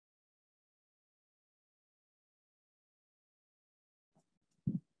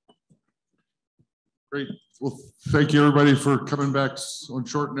Great. Well, thank you everybody for coming back on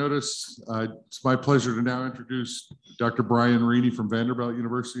short notice. It's my pleasure to now introduce Dr. Brian Rini from Vanderbilt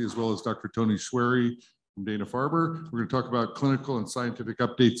University, as well as Dr. Toni Choueiri from Dana-Farber. We're going to talk about clinical and scientific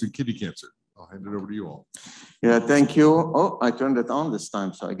updates in kidney cancer. I'll hand it over to you all. Yeah, thank you. Oh, I turned it on this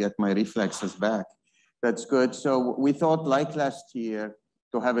time, so I get my reflexes back. That's good. So we thought, like last year,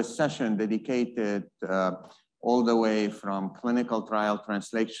 to have a session dedicated all the way from clinical trial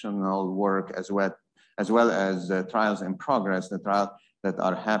translational work as well as trials in progress, the trials that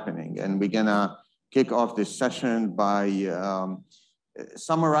are happening. And we're gonna kick off this session by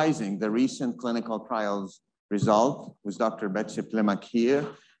summarizing the recent clinical trials result with Dr. Betsy Plimack here.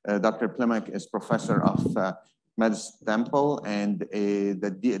 Dr. Plimack is professor of Medicine Temple and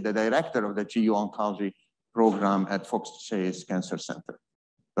the director of the GU Oncology program at Fox Chase Cancer Center.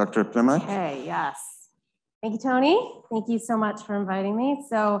 Dr. Plimack? Okay, yes. Thank you, Tony. Thank you so much for inviting me.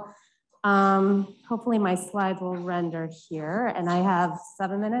 So hopefully my slides will render here, and I have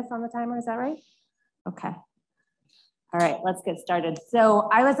 7 minutes on the timer, is that right? Okay. All right, let's get started. So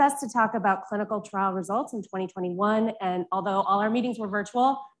I was asked to talk about clinical trial results in 2021, and although all our meetings were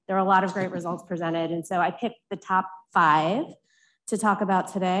virtual, there were a lot of great results presented, and so I picked the top 5 to talk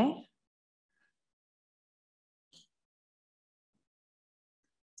about today.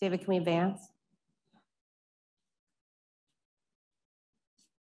 David, can we advance?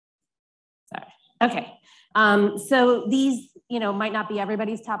 Sorry. Okay. So these, might not be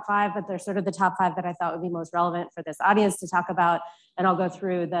everybody's top 5, but they're sort of the top 5 that I thought would be most relevant for this audience to talk about. And I'll go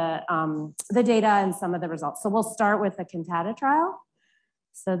through the data and some of the results. So we'll start with the CANTATA trial.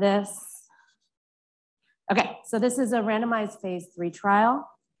 So this is a randomized phase 3 trial.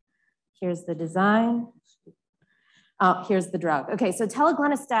 Here's the design. Here's the drug. Okay, so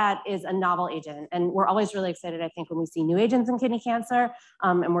telaglenastat is a novel agent, and we're always really excited, I think, when we see new agents in kidney cancer,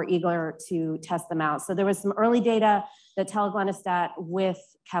 and we're eager to test them out. So there was some early data that telaglenastat with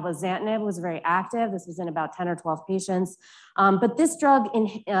cabozantinib was very active. This was in about 10 or 12 patients. But this drug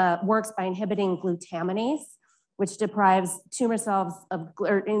works by inhibiting glutaminase, which deprives tumor cells of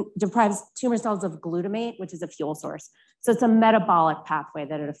glutamate, which is a fuel source. So it's a metabolic pathway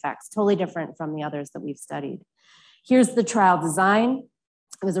that it affects, totally different from the others that we've studied. Here's the trial design.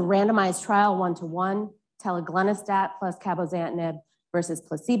 It was a randomized trial, 1-to-1, telaglenastat plus cabozantinib versus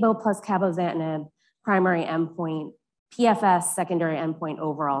placebo plus cabozantinib, primary endpoint, PFS, secondary endpoint,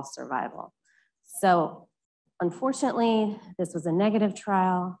 overall survival. So unfortunately, this was a negative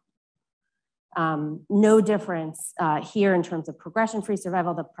trial. No difference here in terms of progression-free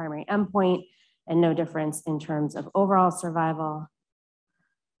survival, the primary endpoint, and no difference in terms of overall survival.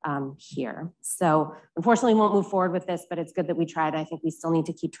 Here. So unfortunately, we won't move forward with this, but it's good that we tried. I think we still need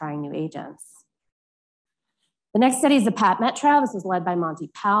to keep trying new agents. The next study is the PAPMET trial. This is led by Monty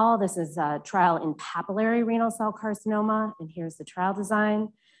Powell. This is a trial in papillary renal cell carcinoma, and here's the trial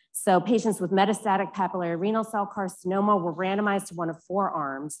design. So patients with metastatic papillary renal cell carcinoma were randomized to one of 4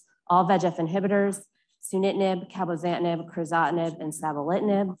 arms, all VEGF inhibitors, sunitinib, cabozantinib, crizotinib, and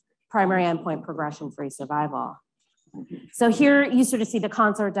savolitinib, primary endpoint progression-free survival. So here you sort of see the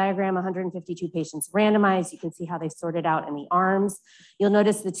consort diagram, 152 patients randomized. You can see how they sorted out in the arms. You'll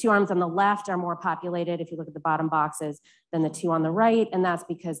notice the 2 arms on the left are more populated, if you look at the bottom boxes, than the 2 on the right. And that's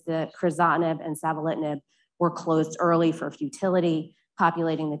because the crizotinib and savolitinib were closed early for futility,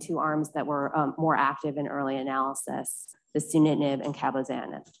 populating the 2 arms that were more active in early analysis, the sunitinib and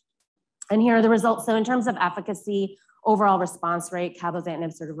cabozantinib. And here are the results. So in terms of efficacy, overall response rate,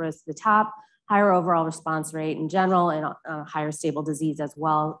 cabozantinib sort of rose to the top, higher overall response rate in general, and higher stable disease as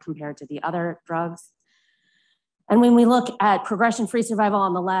well compared to the other drugs. And when we look at progression-free survival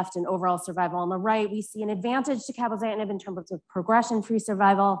on the left and overall survival on the right, we see an advantage to cabozantinib in terms of progression-free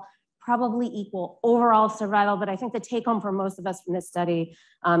survival, probably equal overall survival. But I think the take home for most of us from this study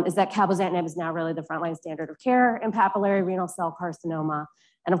is that cabozantinib is now really the frontline standard of care in papillary renal cell carcinoma.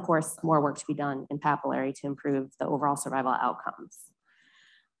 And of course, more work to be done in papillary to improve the overall survival outcomes.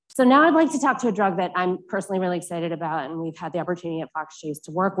 So now I'd like to talk to a drug that I'm personally really excited about, and we've had the opportunity at Fox Chase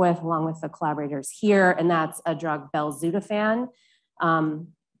to work with, along with the collaborators here, and that's a drug, belzutifan. And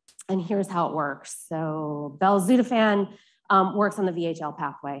here's how it works. So belzutifan works on the VHL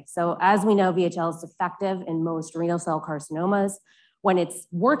pathway. So as we know, VHL is defective in most renal cell carcinomas. When it's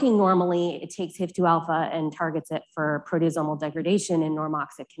working normally, it takes HIF2 alpha and targets it for proteasomal degradation in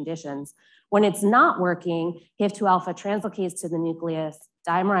normoxic conditions. When it's not working, HIF2 alpha translocates to the nucleus,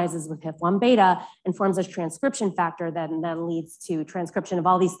 dimerizes with HIF1 beta, and forms a transcription factor that then leads to transcription of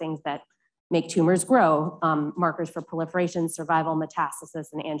all these things that make tumors grow, markers for proliferation, survival, metastasis,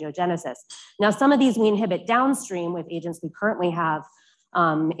 and angiogenesis. Now, some of these we inhibit downstream with agents we currently have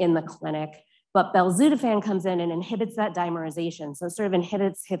in the clinic. But belzutifan comes in and inhibits that dimerization. So it sort of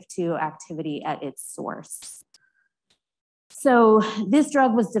inhibits HIF2 activity at its source. So this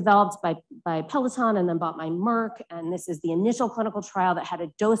drug was developed by Peloton and then bought by Merck. And this is the initial clinical trial that had a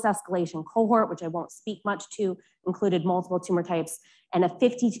dose escalation cohort, which I won't speak much to, included multiple tumor types, and a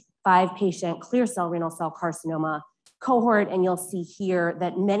 55 patient clear cell renal cell carcinoma cohort. And you'll see here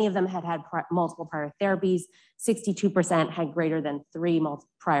that many of them had multiple prior therapies. 62% had greater than 3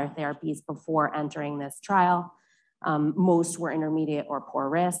 prior therapies before entering this trial. Most were intermediate or poor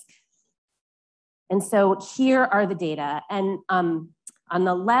risk. And so here are the data. And on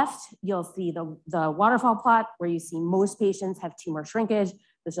the left, you'll see the waterfall plot where you see most patients have tumor shrinkage.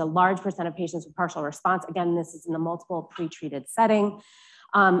 There's a large percent of patients with partial response. Again, this is in the multiple pretreated setting.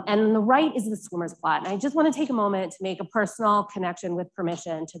 And on the right is the swimmer's plot. And I just want to take a moment to make a personal connection with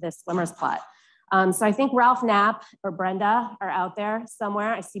permission to this swimmer's plot. So I think Ralph Knapp or Brenda are out there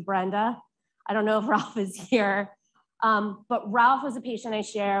somewhere. I see Brenda. I don't know if Ralph is here. But Ralph was a patient I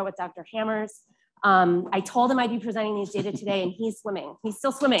share with Dr. Hammers. I told him I'd be presenting these data today, and he's swimming. He's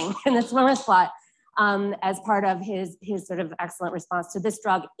still swimming in the swimmer's plot as part of his sort of excellent response to this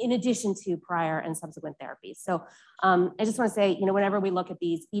drug, in addition to prior and subsequent therapies. So I just want to say, whenever we look at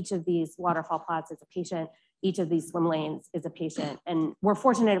these, each of these waterfall plots is a patient, each of these swim lanes is a patient, and we're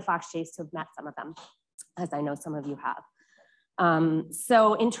fortunate at Fox Chase to have met some of them, as I know some of you have.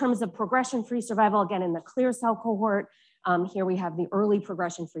 So in terms of progression-free survival, again, in the clear cell cohort, here we have the early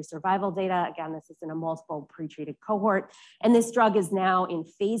progression-free survival data. Again, this is in a multiple pretreated cohort. And this drug is now in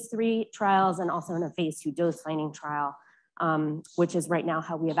phase 3 trials and also in a phase 2 dose finding trial, which is right now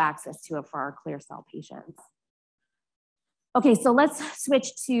how we have access to it for our clear cell patients. Okay, so let's switch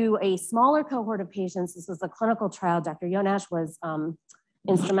to a smaller cohort of patients. This was a clinical trial. Dr. Yonash was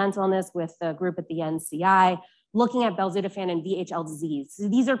instrumental in this with the group at the NCI, looking at belzutifan and VHL disease. So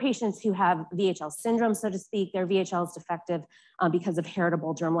these are patients who have VHL syndrome, so to speak. Their VHL is defective because of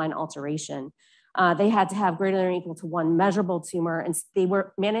heritable germline alteration. They had to have greater than or equal to 1 measurable tumor, and they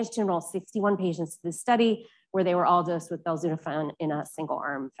were managed to enroll 61 patients to this study where they were all dosed with belzutifan in a single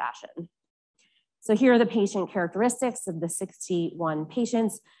arm fashion. So here are the patient characteristics of the 61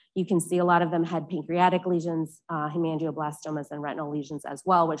 patients. You can see a lot of them had pancreatic lesions, hemangioblastomas, and retinal lesions as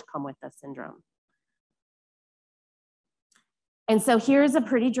well, which come with the syndrome. And so here's a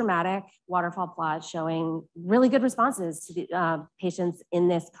pretty dramatic waterfall plot showing really good responses to the patients in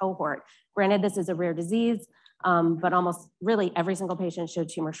this cohort. Granted, this is a rare disease, but almost really every single patient showed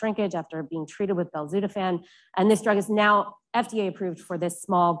tumor shrinkage after being treated with belzutifan. And this drug is now FDA approved for this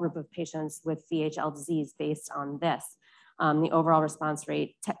small group of patients with VHL disease based on this. The overall response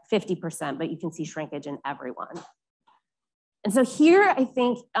rate, 50%, but you can see shrinkage in everyone. And so here, I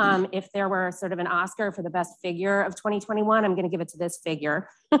think if there were sort of an Oscar for the best figure of 2021, I'm going to give it to this figure.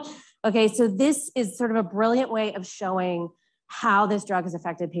 Okay, so this is sort of a brilliant way of showing how this drug has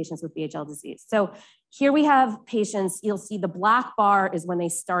affected patients with VHL disease. So here we have patients, you'll see the black bar is when they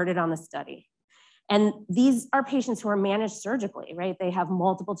started on the study. And these are patients who are managed surgically, right? They have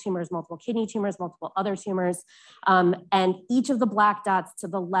multiple tumors, multiple kidney tumors, multiple other tumors. And each of the black dots to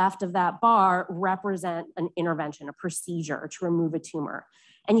the left of that bar represent an intervention, a procedure to remove a tumor.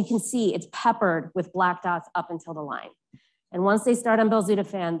 And you can see it's peppered with black dots up until the line. And once they start on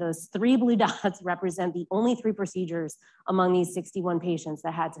belzutifan, those 3 blue dots represent the only 3 procedures among these 61 patients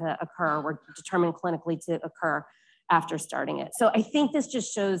that had to occur, were determined clinically to occur after starting it. So I think this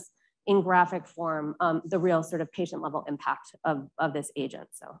just shows in graphic form the real sort of patient level impact of this agent.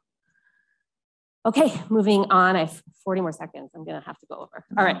 So, okay, moving on. I have 40 more seconds. I'm gonna have to go over.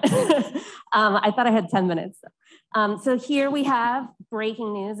 All right. I thought I had 10 minutes. So here we have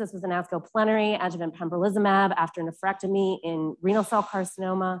breaking news. This was an ASCO plenary, adjuvant pembrolizumab after nephrectomy in renal cell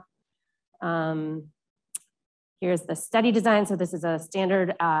carcinoma. Here's the study design. So this is a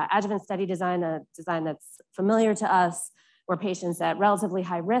standard adjuvant study design, a design that's familiar to us, where patients at relatively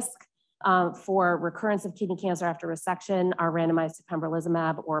high risk for recurrence of kidney cancer after resection are randomized to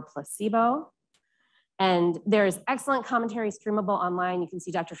pembrolizumab or placebo. And there's excellent commentary streamable online. You can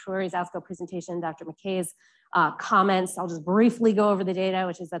see Dr. Choueiri's ASCO presentation, Dr. McKay's comments. I'll just briefly go over the data,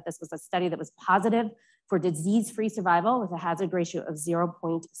 which is that this was a study that was positive for disease-free survival with a hazard ratio of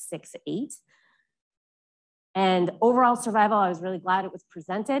 0.68. And overall survival, I was really glad it was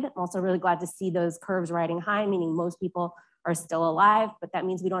presented. I'm also really glad to see those curves riding high, meaning most people are still alive, but that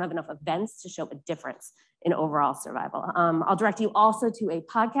means we don't have enough events to show a difference in overall survival. I'll direct you also to a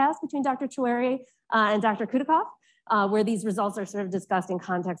podcast between Dr. Choueiri and Dr. Kudikoff, where these results are sort of discussed in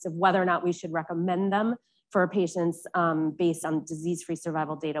context of whether or not we should recommend them for patients based on disease-free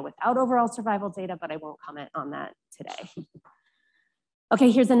survival data without overall survival data, but I won't comment on that today. Okay,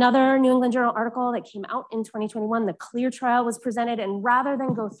 here's another New England Journal article that came out in 2021. The CLEAR trial was presented, and rather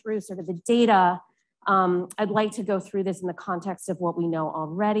than go through sort of the data, I'd like to go through this in the context of what we know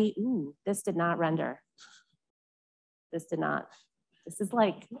already. Ooh, this did not render. This did not. This is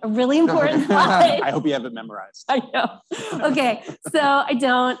like a really important slide. I hope you have it memorized. I know. Okay, so I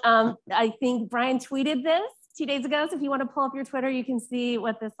don't. I think Brian tweeted this 2 days ago. So if you want to pull up your Twitter, you can see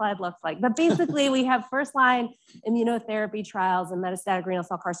what this slide looks like. But basically, we have first-line immunotherapy trials and metastatic renal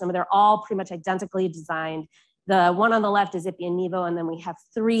cell carcinoma. They're all pretty much identically designed. The one on the left is Ipi and Nivo, and then we have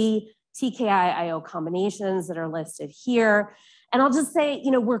 3 TKI-IO combinations that are listed here. And I'll just say,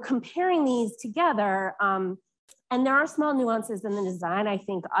 we're comparing these together. And there are small nuances in the design. I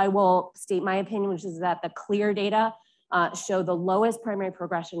think I will state my opinion, which is that the CLEAR data show the lowest primary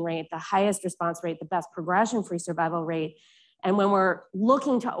progression rate, the highest response rate, the best progression-free survival rate. And when we're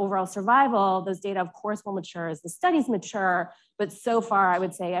looking to overall survival, those data, of course, will mature as the studies mature. But so far, I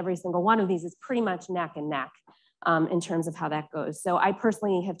would say every single one of these is pretty much neck and neck in terms of how that goes. So I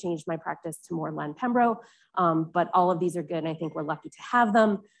personally have changed my practice to more Len-Pembro, but all of these are good, and I think we're lucky to have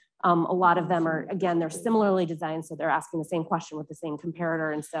them. A lot of them are, again, they're similarly designed, so they're asking the same question with the same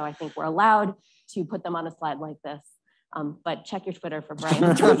comparator, and so I think we're allowed to put them on a slide like this. But check your Twitter for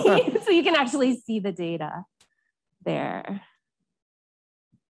Brian's tweet so you can actually see the data there.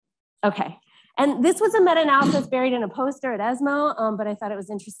 Okay, and this was a meta-analysis buried in a poster at ESMO, but I thought it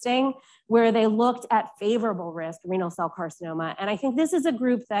was interesting, where they looked at favorable risk renal cell carcinoma, and I think this is a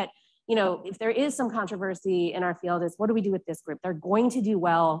group that, if there is some controversy in our field, is what do we do with this group? They're going to do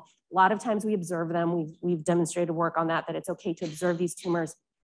well. A lot of times we observe them. We've demonstrated work on that it's okay to observe these tumors.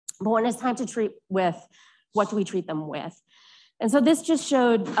 But when it's time to treat with, what do we treat them with? And so this just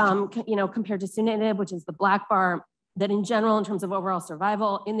showed, compared to sunitinib, which is the black bar, that in general, in terms of overall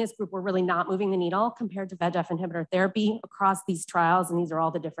survival, in this group, we're really not moving the needle compared to VEGF inhibitor therapy across these trials. And these are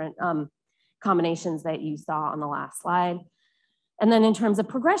all the different combinations that you saw on the last slide. And then in terms of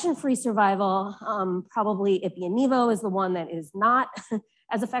progression-free survival, probably Ipi and Nivo is the one that is not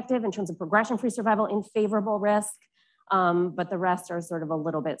as effective in terms of progression-free survival in favorable risk, but the rest are sort of a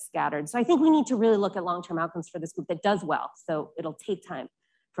little bit scattered. So I think we need to really look at long-term outcomes for this group that does well. So it'll take time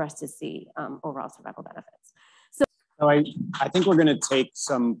for us to see overall survival benefits. So I think we're gonna take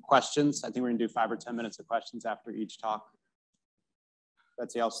some questions. I think we're gonna do 5 or 10 minutes of questions after each talk.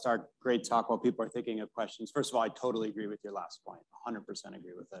 Betsy, I'll start. Great talk while people are thinking of questions. First of all, I totally agree with your last point, 100%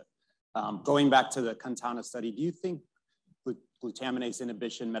 agree with it. Going back to the Cantana study, do you think glutaminase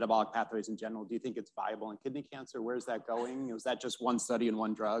inhibition, metabolic pathways in general, do you think it's viable in kidney cancer? Where's that going? Was that just one study and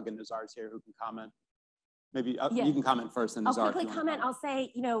one drug? And there's ours here who can comment. Maybe you can comment first and I'll quickly comment. I'll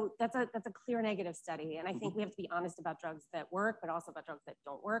say, that's a clear negative study. And I think we have to be honest about drugs that work, but also about drugs that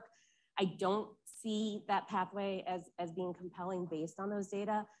don't work. I don't see that pathway as being compelling based on those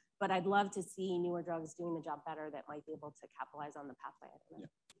data, but I'd love to see newer drugs doing the job better that might be able to capitalize on the pathway.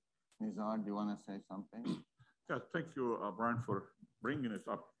 Yeah. Nizar, do you want to say something? Yeah, thank you, Brian, for bringing it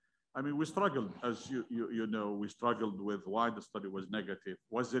up. I mean, we struggled, as you know, we struggled with why the study was negative.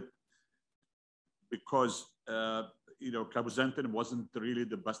 Was it because, cabozantinib wasn't really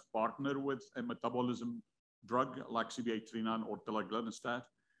the best partner with a metabolism drug like CB839 or telaglenastat,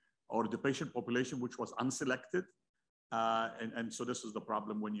 or the patient population which was unselected? And so this is the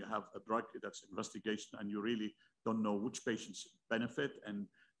problem when you have a drug that's investigation and you really don't know which patients benefit and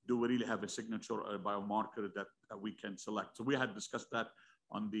do we really have a signature or a biomarker that we can select. So we had discussed that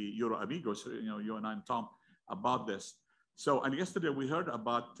on the Euro Amigos, you and I and Tom, about this. So, and yesterday we heard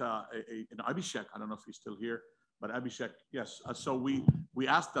about Abhishek, I don't know if he's still here, but Abhishek, yes. So we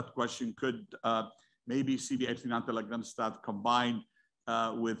asked that question, could maybe CB839 telaglenastat combine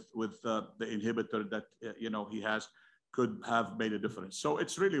with the inhibitor that he has could have made a difference. So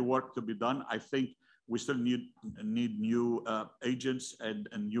it's really work to be done. I think we still need new agents and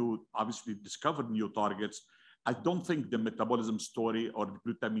new, obviously discovered new targets. I don't think the metabolism story or the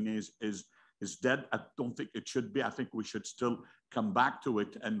glutaminase is dead. I don't think it should be. I think we should still come back to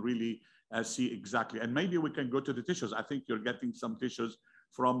it and really see exactly. And maybe we can go to the tissues. I think you're getting some tissues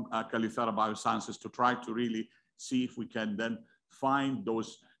from Calithera Biosciences to try to really see if we can then find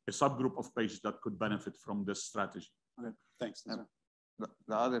a subgroup of patients that could benefit from this strategy. Okay, thanks.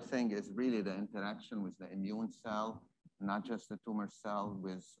 The other thing is really the interaction with the immune cell, not just the tumor cell,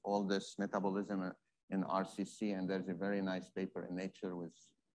 with all this metabolism in RCC. And there's a very nice paper in Nature with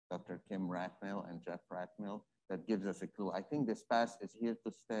Dr. Kim Rathmill and Jeff Rathmill that gives us a clue. I think this path is here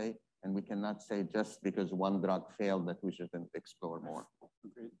to stay, and we cannot say just because one drug failed that we shouldn't explore more.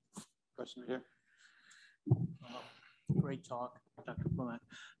 Great. Question right here. Great talk, Dr. Plimack.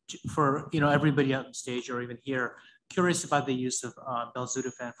 For everybody on stage or even here, curious about the use of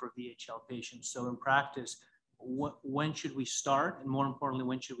belzutifan for VHL patients. So in practice, when should we start, and more importantly,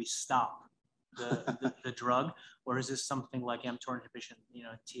 when should we stop the drug, or is this something like mTOR inhibition,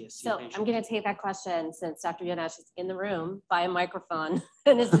 TSC So patients? I'm going to take that question since Dr. Yonesh is in the room by a microphone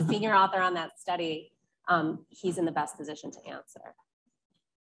and is the senior author on that study. He's in the best position to answer.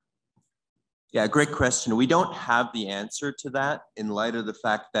 Yeah, great question. We don't have the answer to that in light of the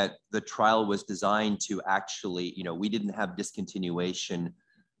fact that the trial was designed to actually, we didn't have discontinuation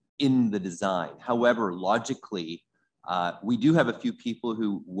in the design. However, logically, we do have a few people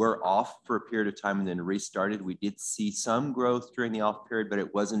who were off for a period of time and then restarted. We did see some growth during the off period, but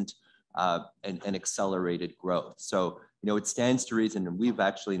it wasn't an accelerated growth. So, it stands to reason, and we've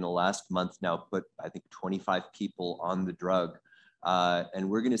actually in the last month now put, I think, 25 people on the drug. And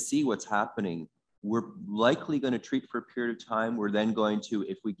we're going to see what's happening. We're likely going to treat for a period of time. We're then going to,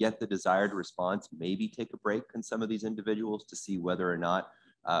 if we get the desired response, maybe take a break on some of these individuals to see whether or not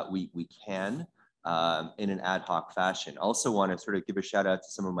we can in an ad hoc fashion. Also want to sort of give a shout out to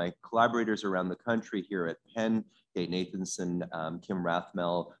some of my collaborators around the country here at Penn, Kate Nathanson, Kim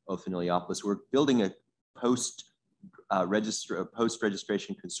Rathmel, Othan Iliopoulos. We're building a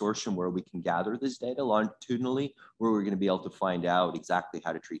post-registration consortium where we can gather this data longitudinally, where we're going to be able to find out exactly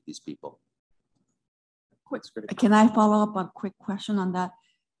how to treat these people. Can I follow up on a quick question on that?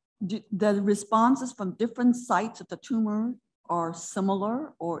 The responses from different sites of the tumor are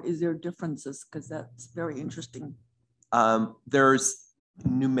similar, or is there differences? Because that's very interesting. There's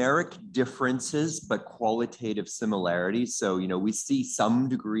numeric differences, but qualitative similarities. So, we see some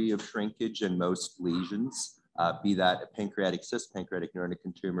degree of shrinkage in most lesions. Be that pancreatic cysts, pancreatic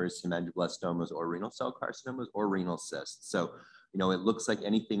neuroendocrine tumors, hemangioblastomas, or renal cell carcinomas, or renal cysts. So, it looks like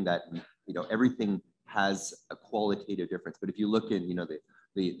anything that, everything has a qualitative difference. But if you look in,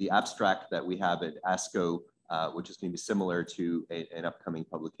 the abstract that we have at ASCO, which is going to be similar to an upcoming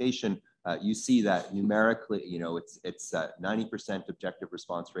publication, you see that numerically, it's 90% objective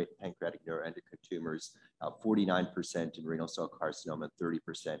response rate in pancreatic neuroendocrine tumors, 49% in renal cell carcinoma, 30%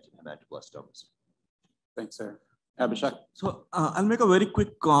 in hemangioblastomas. Thanks, sir. Abhishek? So I'll make a very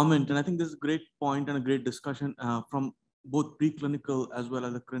quick comment, and I think this is a great point and a great discussion from both preclinical as well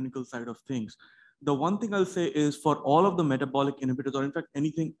as the clinical side of things. The one thing I'll say is for all of the metabolic inhibitors, or in fact,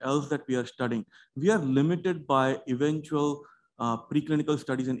 anything else that we are studying, we are limited by eventual preclinical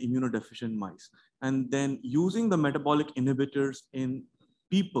studies in immunodeficient mice. And then using the metabolic inhibitors in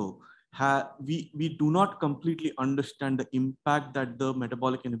people, we do not completely understand the impact that the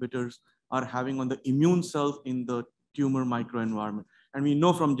metabolic inhibitors are having on the immune cells in the tumor microenvironment. And we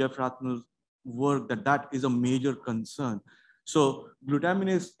know from Jeff Rathmel's work that that is a major concern. So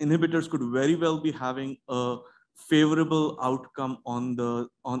glutaminase inhibitors could very well be having a favorable outcome on the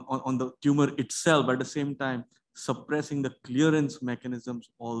tumor itself, but at the same time, suppressing the clearance mechanisms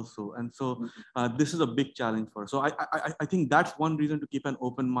also. And so this is a big challenge for us. So I think that's one reason to keep an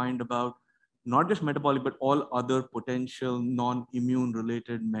open mind about not just metabolic, but all other potential non-immune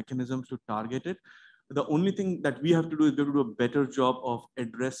related mechanisms to target it. The only thing that we have to do is we have to do a better job of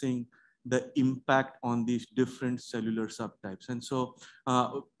addressing the impact on these different cellular subtypes. And so,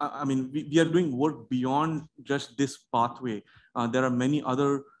 I mean, we are doing work beyond just this pathway. There are many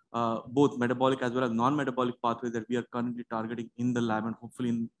other, both metabolic as well as non-metabolic pathways that we are currently targeting in the lab. And hopefully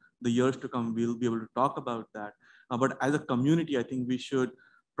in the years to come, we'll be able to talk about that. But as a community, I think we should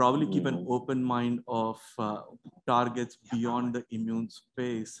probably keep an open mind of targets beyond the immune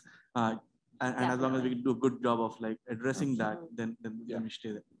space. And as long as we can do a good job of like addressing that, then we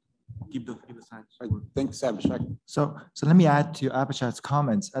stay there. Keep the science. Thanks, Abhishek. So let me add to Abhishek's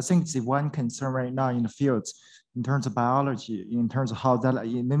comments. I think the one concern right now in the fields, in terms of biology, in terms of how that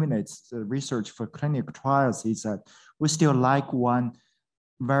eliminates the research for clinical trials, is that we still like one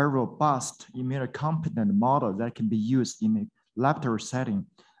very robust immunocompetent model that can be used in a laboratory setting,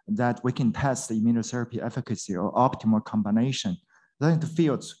 that we can test the immunotherapy efficacy or optimal combination. I think the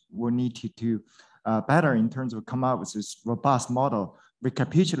fields will need to do better in terms of come up with this robust model,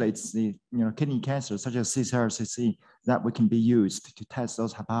 recapitulates the kidney cancer such as KCRS21 that we can be used to test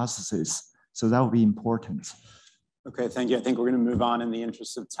those hypotheses. So that would be important. Okay, thank you. I think we're going to move on in the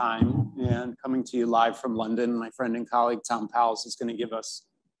interest of time. And coming to you live from London, my friend and colleague Tom Powles is going to give us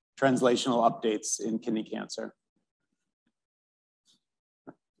translational updates in kidney cancer.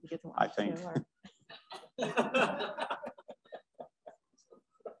 I think. Like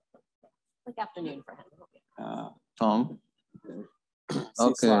afternoon for him. Tom?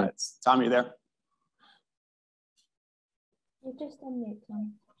 Okay. Slides. Tom, you there? You just unmute,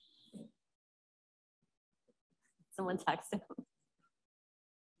 Tom. Someone text him.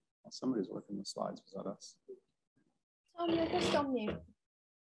 Somebody's working the slides. Was that us? You're just on mute.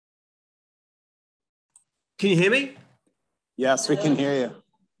 Can you hear me? Yes, we can hear you.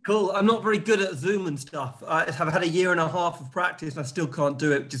 Cool. I'm not very good at Zoom and stuff. I have had a year and a half of practice. I still can't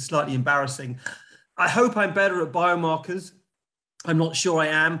do it, which is slightly embarrassing. I hope I'm better at biomarkers. I'm not sure I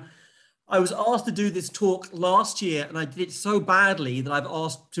am. I was asked to do this talk last year, and I did it so badly that I've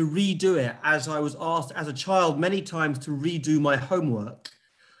asked to redo it, as I was asked as a child many times to redo my homework.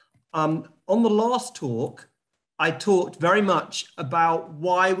 On the last talk, I talked very much about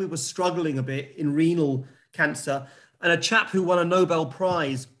why we were struggling a bit in renal cancer, and a chap who won a Nobel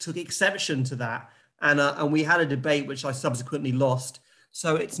Prize took exception to that, and we had a debate which I subsequently lost.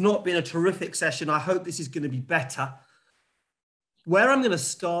 So it's not been a terrific session. I hope this is going to be better. Where I'm going to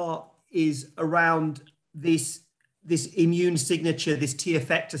start is around this immune signature, this T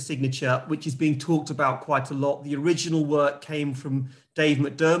effector signature, which is being talked about quite a lot. The original work came from Dave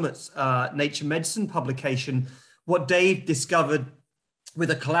McDermott's Nature Medicine publication. What Dave discovered with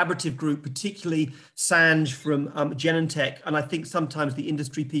a collaborative group, particularly Sanj from Genentech, and I think sometimes the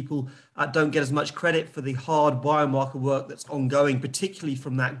industry people don't get as much credit for the hard biomarker work that's ongoing, particularly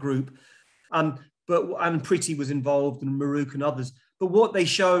from that group. And Priti was involved, and Maruk and others. But what they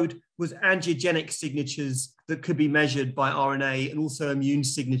showed was angiogenic signatures that could be measured by RNA, and also immune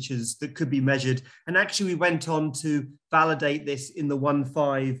signatures that could be measured. And actually, we went on to validate this in the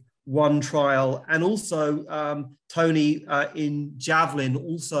 151 trial, and also Toni in Javelin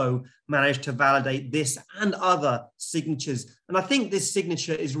also managed to validate this and other signatures. And I think this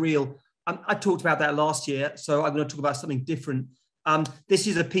signature is real. I talked about that last year, so I'm going to talk about something different. This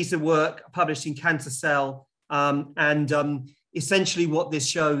is a piece of work published in Cancer Cell, essentially what this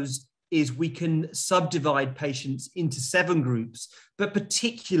shows is we can subdivide patients into 7 groups, but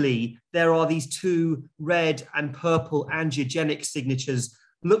particularly there are these 2 red and purple angiogenic signatures.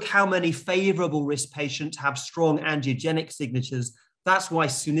 Look how many favorable risk patients have strong angiogenic signatures. That's why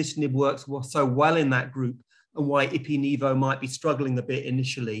sunitinib works so well in that group, and why ipi-nivo might be struggling a bit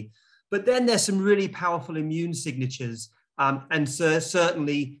initially. But then there's some really powerful immune signatures, and so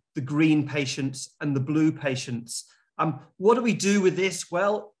certainly the green patients and the blue patients. What do we do with this?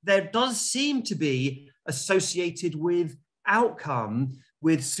 Well, there does seem to be associated with outcome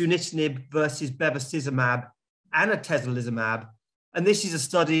with sunitinib versus bevacizumab and atezolizumab. And this is a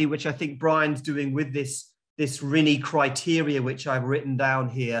study which I think Brian's doing with this Rini criteria, which I've written down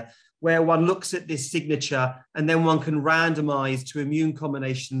here, where one looks at this signature and then one can randomize to immune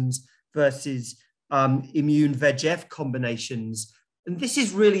combinations versus immune VEGF combinations. And this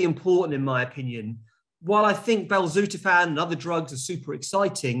is really important in my opinion. While I think belzutifan and other drugs are super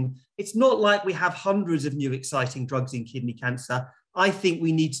exciting, it's not like we have hundreds of new exciting drugs in kidney cancer. I think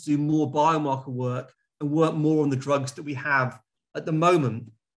we need to do more biomarker work and work more on the drugs that we have at the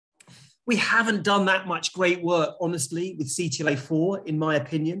moment. We haven't done that much great work, honestly, with CTLA-4, in my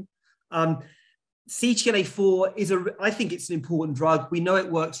opinion. CTLA-4 I think it's an important drug. We know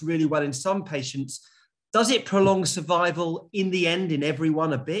it works really well in some patients. Does it prolong survival in the end in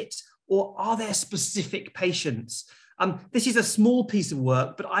everyone a bit? Or are there specific patients? This is a small piece of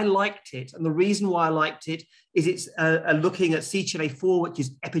work, but I liked it. And the reason why I liked it is it's looking at CTLA-4, which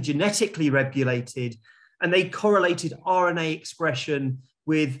is epigenetically regulated, and they correlated RNA expression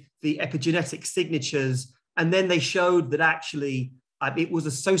with the epigenetic signatures. And then they showed that actually it was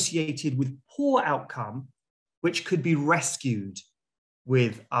associated with poor outcome, which could be rescued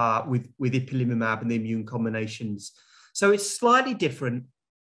with ipilimumab and the immune combinations. So it's slightly different,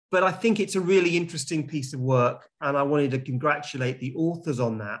 but I think it's a really interesting piece of work, and I wanted to congratulate the authors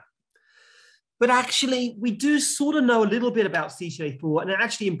on that. But actually, we do sort of know a little bit about CTLA-4, and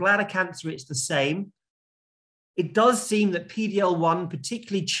actually in bladder cancer, it's the same. It does seem that PD-L1,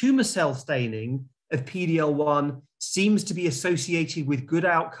 particularly tumor cell staining of PD-L1, seems to be associated with good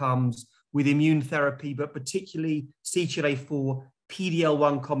outcomes with immune therapy, but particularly CTLA-4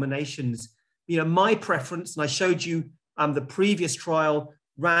 PD-L1 combinations. You know, my preference, and I showed you the previous trial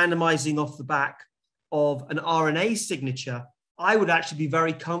randomizing off the back of an RNA signature, I would actually be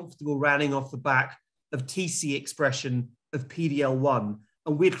very comfortable rounding off the back of TC expression of PD-L1.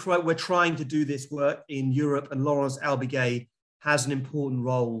 And we're trying to do this work in Europe, and Laurence Albiguet has an important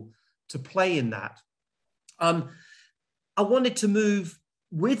role to play in that. I wanted to move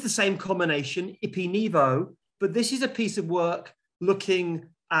with the same combination, ipi-nivo, but this is a piece of work looking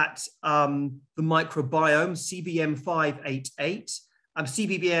at the microbiome, CBM588.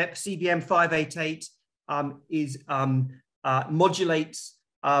 CBM588 modulates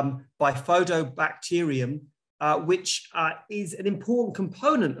bifidobacterium, which is an important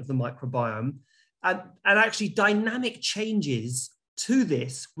component of the microbiome, and actually dynamic changes to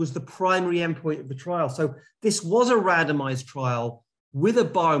this was the primary endpoint of the trial. So this was a randomized trial with a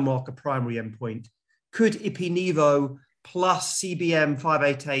biomarker primary endpoint. Could Ipi/Nivo plus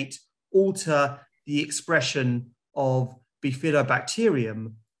CBM-588 alter the expression of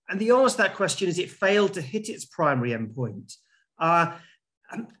bifidobacterium? And the answer to that question is it failed to hit its primary endpoint.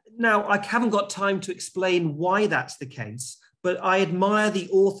 Now, I haven't got time to explain why that's the case, but I admire the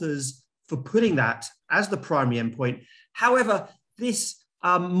authors for putting that as the primary endpoint. However, this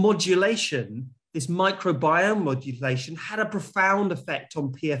modulation, this microbiome modulation, had a profound effect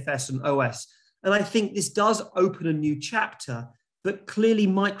on PFS and OS. And I think this does open a new chapter, but clearly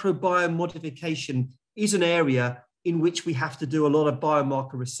microbiome modification is an area in which we have to do a lot of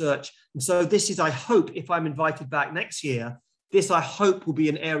biomarker research. And so this is, I hope, if I'm invited back next year, this I hope will be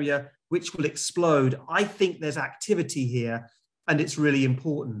an area which will explode. I think there's activity here and it's really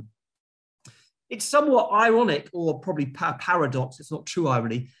important. It's somewhat ironic, or probably a paradox, it's not true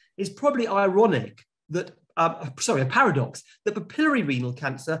irony, it's probably ironic that, a paradox, that papillary renal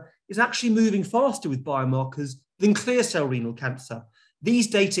cancer is actually moving faster with biomarkers than clear cell renal cancer. These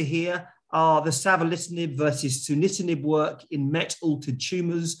data here are the savolitinib versus sunitinib work in MET-altered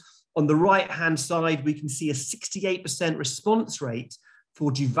tumors. On the right-hand side, we can see a 68% response rate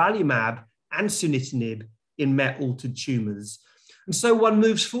for durvalumab and sunitinib in MET-altered tumors. And so one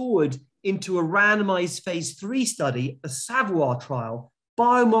moves forward into a randomized phase 3 study, a Savoir trial,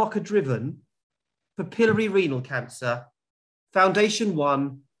 biomarker-driven papillary renal cancer, Foundation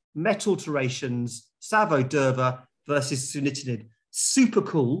 1, MET alterations, Savo-Durva versus sunitinib. Super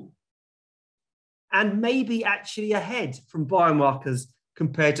cool, and maybe actually ahead from biomarkers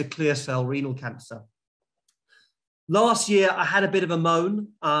compared to clear cell renal cancer. Last year, I had a bit of a moan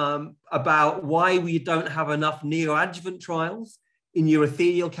about why we don't have enough neoadjuvant trials in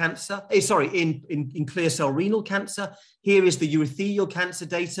urothelial cancer, in clear cell renal cancer. Here is the urothelial cancer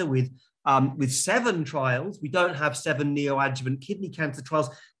data with 7 trials. We don't have 7 neoadjuvant kidney cancer trials.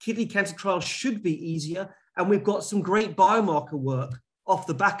 Kidney cancer trials should be easier, and we've got some great biomarker work off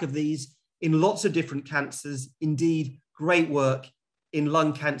the back of these in lots of different cancers. Indeed, great work in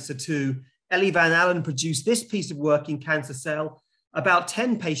lung cancer too. Ellie Van Allen produced this piece of work in Cancer Cell, about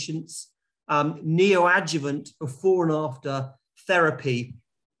 10 patients, neoadjuvant before and after therapy.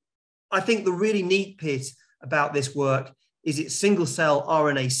 I think the really neat piece about this work is its single cell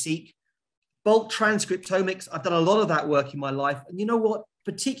RNA-seq. Bulk transcriptomics, I've done a lot of that work in my life. And you know what,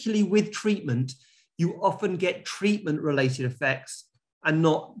 particularly with treatment, you often get treatment-related effects and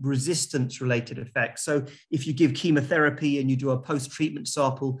not resistance-related effects. So if you give chemotherapy and you do a post-treatment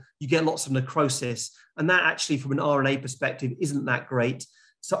sample, you get lots of necrosis. And that actually, from an RNA perspective, isn't that great.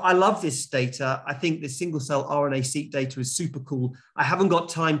 So I love this data. I think this single-cell RNA-seq data is super cool. I haven't got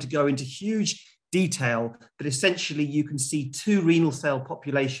time to go into huge detail, but essentially you can see 2 renal cell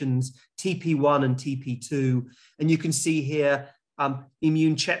populations, TP1 and TP2. And you can see here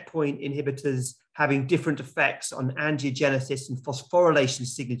immune checkpoint inhibitors having different effects on angiogenesis and phosphorylation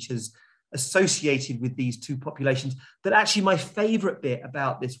signatures associated with these 2 populations. But actually my favorite bit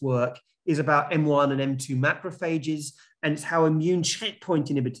about this work is about M1 and M2 macrophages, and it's how immune checkpoint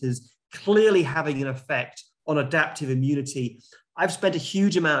inhibitors clearly having an effect on adaptive immunity. I've spent a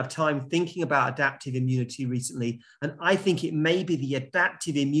huge amount of time thinking about adaptive immunity recently, and I think it may be the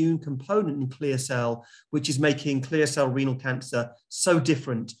adaptive immune component in clear cell, which is making clear cell renal cancer so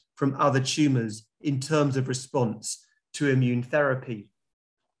different from other tumors in terms of response to immune therapy.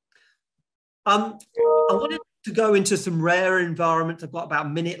 I wanted to go into some rare environments. I've got about a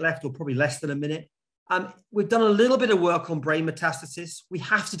minute left, or probably less than a minute. We've done a little bit of work on brain metastasis. We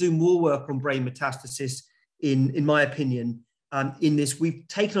have to do more work on brain metastasis, in my opinion. In this, we've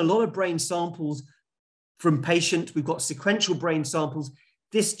taken a lot of brain samples from patients. We've got sequential brain samples.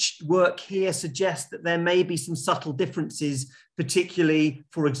 This work here suggests that there may be some subtle differences, particularly,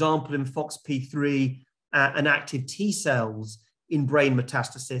 for example, in FOXP3 and active T cells in brain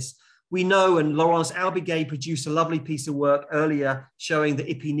metastasis. We know, and Laurence Albiguet produced a lovely piece of work earlier showing that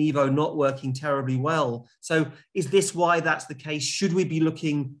Ipi/Nivo not working terribly well. So is this why that's the case? Should we be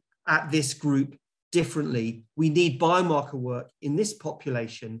looking at this group differently? We need biomarker work in this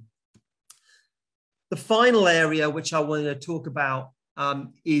population. The final area which I wanted to talk about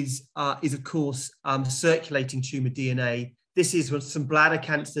is of course circulating tumor DNA. This is some bladder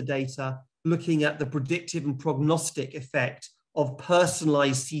cancer data looking at the predictive and prognostic effect of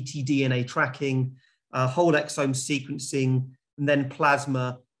personalized ctDNA tracking, whole exome sequencing, and then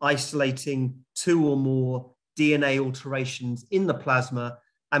plasma isolating 2 or more DNA alterations in the plasma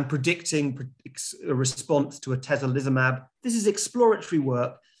and predicting a response to atezolizumab. This is exploratory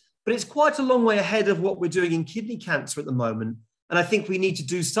work, but it's quite a long way ahead of what we're doing in kidney cancer at the moment. And I think we need to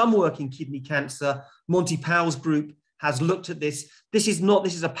do some work in kidney cancer. Monty Powles' group has looked at this. This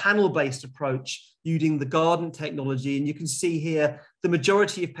is a panel-based approach using the Guardant technology. And you can see here, the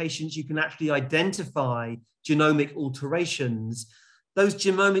majority of patients, you can actually identify genomic alterations. Those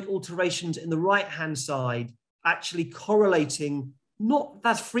genomic alterations in the right-hand side actually correlating not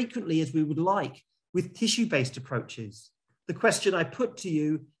as frequently as we would like with tissue-based approaches. The question I put to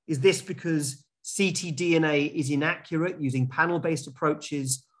you, is this because ctDNA is inaccurate using panel-based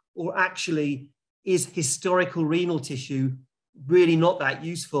approaches, or actually is historical renal tissue really not that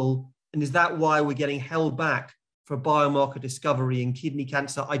useful? And is that why we're getting held back for biomarker discovery in kidney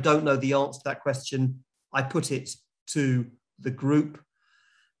cancer? I don't know the answer to that question. I put it to the group.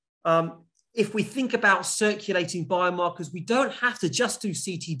 If we think about circulating biomarkers, we don't have to just do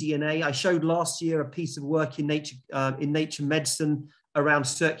ctDNA. I showed last year a piece of work in Nature Medicine around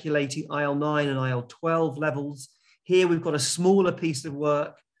circulating IL-9 and IL-12 levels. Here we've got a smaller piece of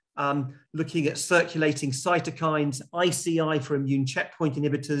work looking at circulating cytokines, ICI for immune checkpoint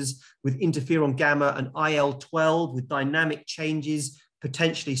inhibitors with interferon gamma and IL-12 with dynamic changes,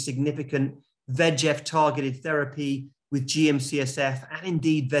 potentially significant VEGF targeted therapy with GM-CSF and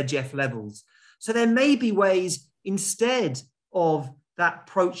indeed VEGF levels. So there may be ways, instead of that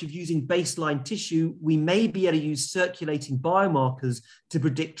approach of using baseline tissue, we may be able to use circulating biomarkers to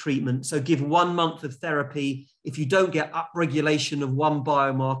predict treatment. So give 1 month of therapy. If you don't get upregulation of one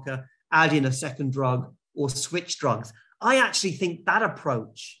biomarker, add in a second drug or switch drugs. I actually think that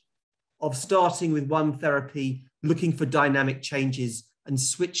approach of starting with one therapy, looking for dynamic changes and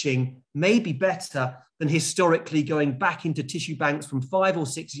switching may be better than historically going back into tissue banks from 5 or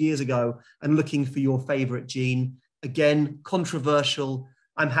 6 years ago and looking for your favorite gene. Again, controversial.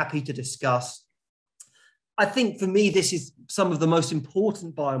 I'm happy to discuss. I think for me, this is some of the most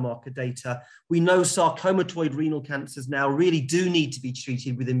important biomarker data. We know sarcomatoid renal cancers now really do need to be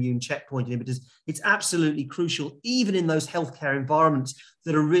treated with immune checkpoint inhibitors. It's absolutely crucial, even in those healthcare environments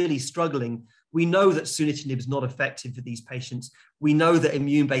that are really struggling. We know that sunitinib is not effective for these patients. We know that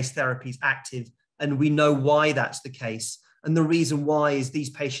immune-based therapy is active, and we know why that's the case. And the reason why is these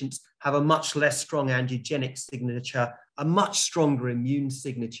patients have a much less strong angiogenic signature, a much stronger immune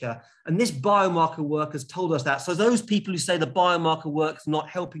signature. And this biomarker work has told us that. So those people who say the biomarker work is not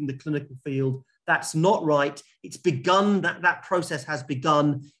helping the clinical field, that's not right. It's begun, that process has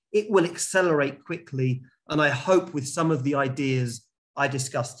begun. It will accelerate quickly. And I hope with some of the ideas I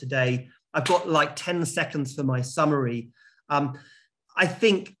discussed today, I've got like 10 seconds for my summary. I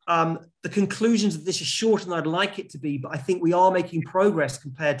think the conclusions of this are shorter than I'd like it to be, but I think we are making progress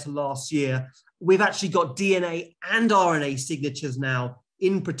compared to last year. We've actually got DNA and RNA signatures now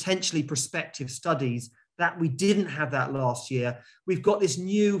in potentially prospective studies that we didn't have that last year. We've got this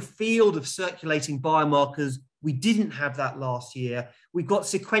new field of circulating biomarkers. We didn't have that last year. We've got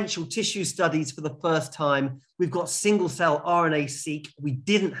sequential tissue studies for the first time. We've got single cell RNA-seq. We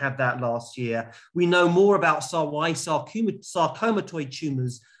didn't have that last year. We know more about why sarcomatoid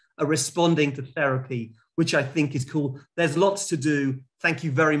tumors are responding to therapy, which I think is cool. There's lots to do. Thank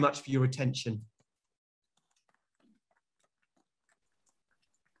you very much for your attention.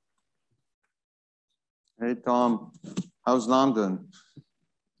 Hey, Tom, how's London?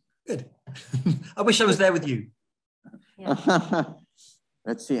 Good. I wish I was there with you. Yeah.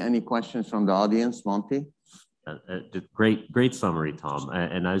 Let's see, any questions from the audience, Monty? Great summary, Tom.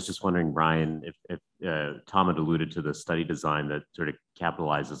 And I was just wondering, Brian, if Tom had alluded to the study design that sort of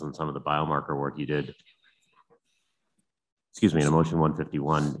capitalizes on some of the biomarker work you did, excuse me, in Motion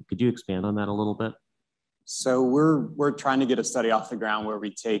 151. Could you expand on that a little bit? So we're trying to get a study off the ground where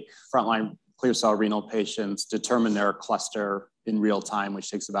we take frontline clear cell renal patients, determine their cluster in real time, which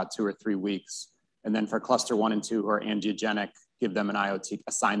takes about 2 or 3 weeks. And then for cluster 1 and 2 who are angiogenic, give them an IOT,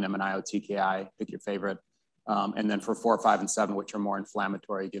 assign them an IOTKI, pick your favorite. And then for 4, 5, and 7, which are more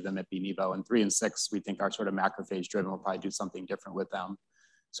inflammatory, give them Ipi/Nivo. And 3 and 6, we think are sort of macrophage driven. We'll probably do something different with them.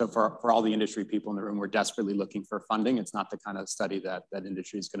 So for all the industry people in the room, we're desperately looking for funding. It's not the kind of study that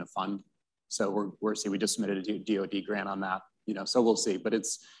industry is going to fund. So we just submitted a DoD grant on that. So we'll see, but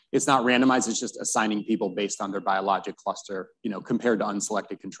it's not randomized. It's just assigning people based on their biologic cluster, compared to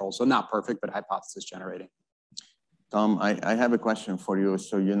unselected controls. So not perfect, but hypothesis generating. Tom, I have a question for you.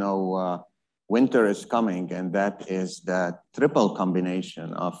 So, winter is coming, and that is that triple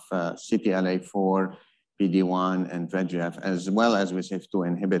combination of CTLA-4, PD-1, and VEGF, as well as with F2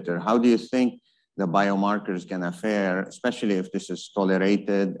 inhibitor. How do you think the biomarker is going to fare, especially if this is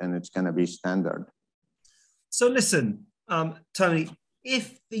tolerated and it's going to be standard? So listen, Tony,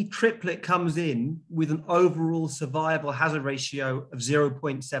 if the triplet comes in with an overall survival hazard ratio of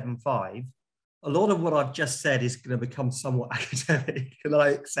 0.75, a lot of what I've just said is going to become somewhat academic, and I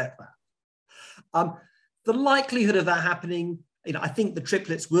accept that. The likelihood of that happening, I think the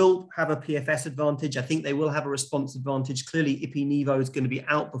triplets will have a PFS advantage. I think they will have a response advantage. Clearly, Ipi-Nivo is going to be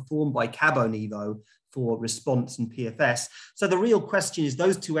outperformed by Cabo-Nivo for response and PFS. So the real question is,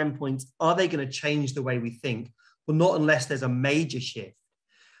 those two endpoints, are they going to change the way we think? Well, not unless there's a major shift.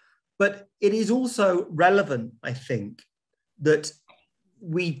 But it is also relevant, I think, that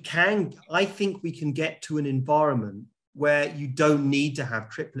I think we can get to an environment where you don't need to have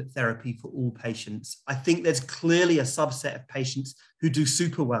triplet therapy for all patients. I think there's clearly a subset of patients who do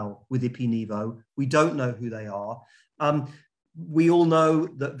super well with Ipi-Nivo. We don't know who they are. We all know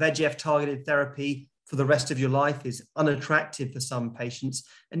that VEGF targeted therapy for the rest of your life is unattractive for some patients.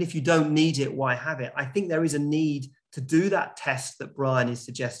 And if you don't need it, why have it? I think there is a need to do that test that Brian is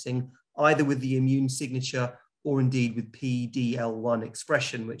suggesting, either with the immune signature or indeed with PD-L1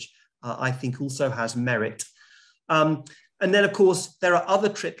 expression, which I think also has merit. And then, of course, there are other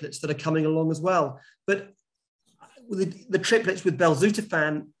triplets that are coming along as well. But the triplets with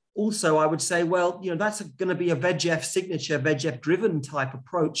belzutifan, also, I would say, well, that's going to be a VEGF signature, VEGF-driven type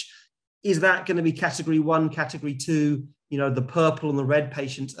approach. Is that going to be category 1, category 2, the purple and the red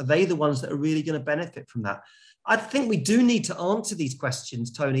patients? Are they the ones that are really going to benefit from that? I think we do need to answer these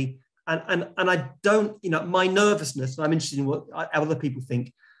questions, Tony. And I don't, my nervousness, and I'm interested in what other people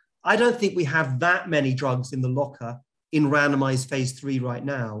think, I don't think we have that many drugs in the locker in randomized phase 3 right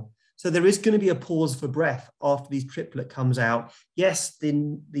now. So there is going to be a pause for breath after these triplet comes out. Yes,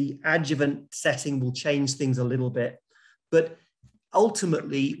 the adjuvant setting will change things a little bit, but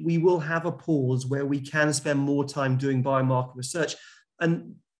ultimately we will have a pause where we can spend more time doing biomarker research.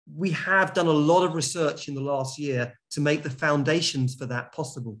 And we have done a lot of research in the last year to make the foundations for that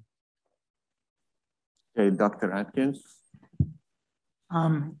possible. Okay, Dr. Atkins.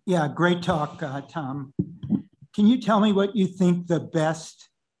 Yeah, great talk, Tom. Can you tell me what you think the best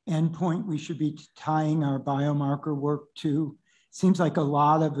endpoint we should be tying our biomarker work to? Seems like a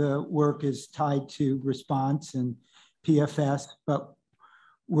lot of the work is tied to response and PFS, but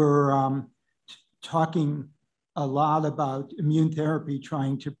we're talking a lot about immune therapy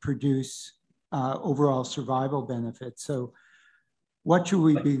trying to produce overall survival benefits. So what should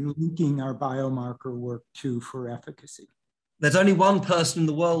we be linking our biomarker work to for efficacy? There's only one person in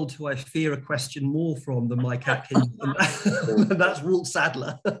the world who I fear a question more from than Mike Atkins, and that's Walt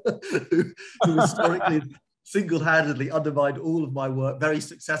Sadler, who historically single-handedly undermined all of my work very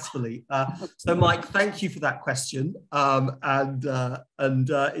successfully. So Mike, thank you for that question. And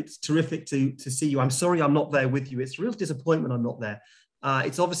it's terrific to see you. I'm sorry I'm not there with you. It's a real disappointment I'm not there.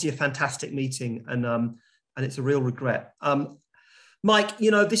 It's obviously a fantastic meeting, and it's a real regret. Mike,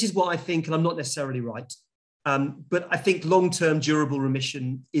 this is what I think, and I'm not necessarily right. But I think long-term durable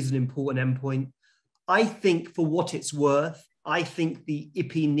remission is an important endpoint. I think for what it's worth, I think the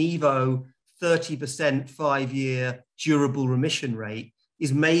Ipi-Nivo 30% 5-year durable remission rate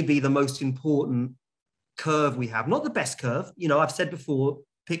is maybe the most important curve we have. Not the best curve. I've said before,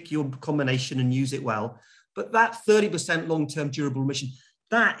 pick your combination and use it well. But that 30% long-term durable remission,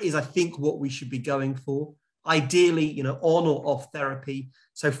 that is, I think, what we should be going for. Ideally, on or off therapy.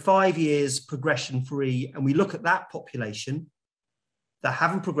 So 5 years progression-free, and we look at that population that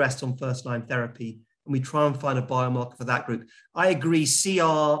haven't progressed on first-line therapy, and we try and find a biomarker for that group. I agree,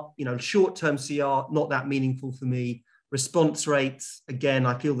 CR, short-term CR, not that meaningful for me. Response rates, again,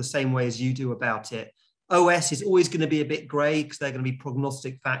 I feel the same way as you do about it. OS is always going to be a bit gray because there are going to be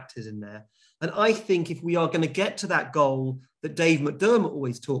prognostic factors in there. And I think if we are going to get to that goal that Dave McDermott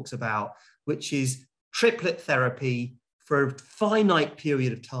always talks about, which is triplet therapy for a finite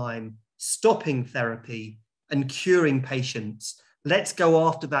period of time, stopping therapy and curing patients. Let's go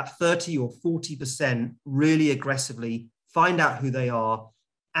after that 30 or 40% really aggressively, find out who they are,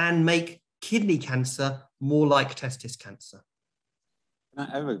 and make kidney cancer more like testis cancer. I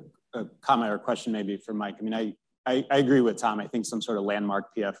have a comment or question maybe for Mike. I agree with Tom. I think some sort of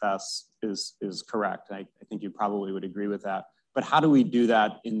landmark PFS is correct. I think you probably would agree with that. But how do we do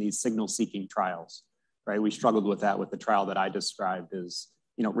that in these signal-seeking trials? Right, we struggled with that with the trial that I described. Is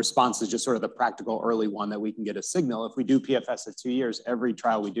response is just sort of the practical early one that we can get a signal. If we do PFS at 2 years, every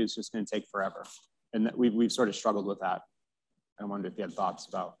trial we do is just going to take forever, and that we've sort of struggled with that. I wonder if you had thoughts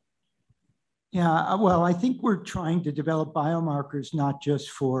about. Yeah, well, I think we're trying to develop biomarkers not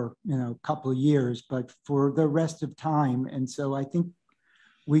just for a couple of years, but for the rest of time, and so I think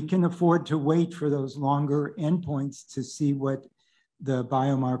we can afford to wait for those longer endpoints to see what the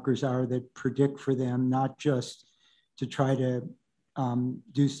biomarkers are that predict for them, not just to try to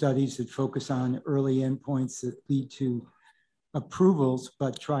do studies that focus on early endpoints that lead to approvals,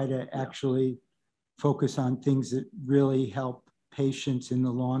 but try to actually focus on things that really help patients in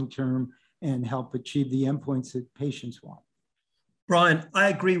the long term and help achieve the endpoints that patients want. Brian, I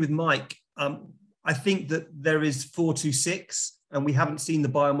agree with Mike. I think that there is 426, and we haven't seen the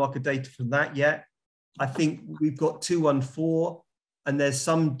biomarker data from that yet. I think we've got 214, and there's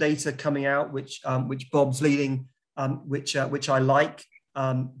some data coming out which Bob's leading, which I like.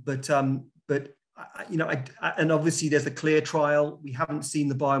 But you know, and obviously there's a clear trial. We haven't seen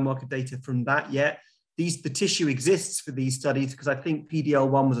the biomarker data from that yet. The tissue exists for these studies because I think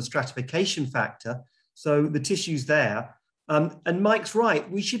PD-L1 was a stratification factor, so the tissue's there. And Mike's right.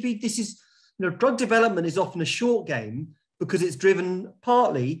 We should be. This is, you know, drug development is often a short game because it's driven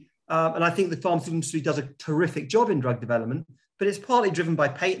partly, and I think the pharmaceutical industry does a terrific job in drug development, but it's partly driven by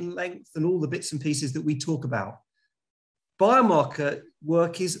patent length and all the bits and pieces that we talk about. Biomarker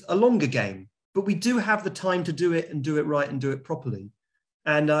work is a longer game, but we do have the time to do it and do it right and do it properly.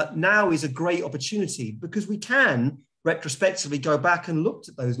 And now is a great opportunity because we can retrospectively go back and look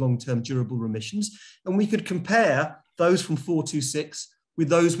at those long-term durable remissions, and we could compare those from 426 with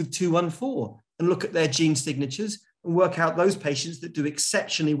those with 214 and look at their gene signatures and work out those patients that do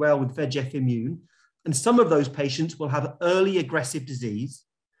exceptionally well with VEGF immune. And some of those patients will have early aggressive disease.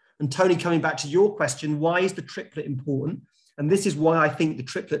 And Toni, coming back to your question, why is the triplet important? And this is why I think the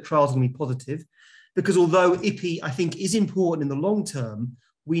triplet trials are going to be positive, because although IPI, I think, is important in the long term,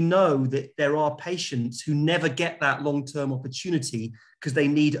 we know that there are patients who never get that long-term opportunity because they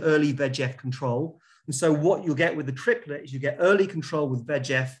need early VEGF control. And so what you'll get with the triplet is you get early control with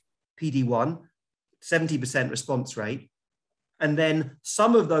VEGF, PD-1, 70% response rate. And then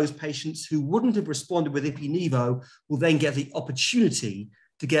some of those patients who wouldn't have responded with Ipi-Nivo will then get the opportunity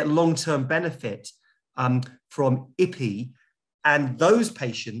to get long-term benefit from Ipi. And those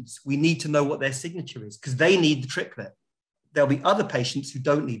patients, we need to know what their signature is because they need the triplet. There'll be other patients who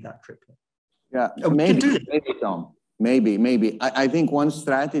don't need that triplet. Yeah, maybe, Tom. Maybe. I think one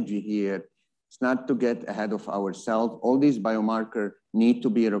strategy here is not to get ahead of ourselves. All these biomarkers need to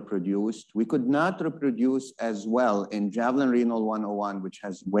be reproduced. We could not reproduce as well in Javelin Renal 101, which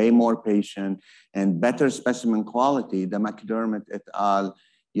has way more patient and better specimen quality, the McDermott et al.,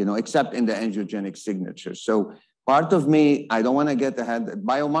 you know, except in the angiogenic signature. So part of me, I don't want to get ahead.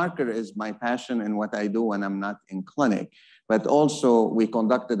 Biomarker is my passion and what I do when I'm not in clinic. But also we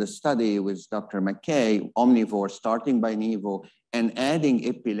conducted a study with Dr. McKay, omnivore, starting by Nivo and adding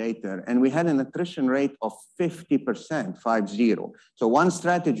Ipi later. And we had an attrition rate of 50%, 50. So one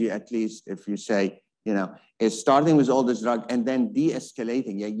strategy, at least, if you say, you know, is starting with all this drug and then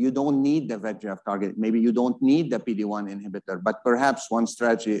de-escalating. Yeah, you don't need the VEGF target. Maybe you don't need the PD-1 inhibitor, but perhaps one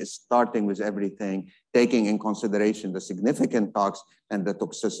strategy is starting with everything, taking in consideration the significant tox and the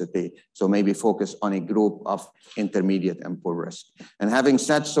toxicity. So maybe focus on a group of intermediate and poor risk. And having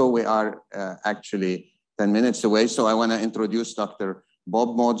said so, we are actually 10 minutes away. So I want to introduce Dr. Bob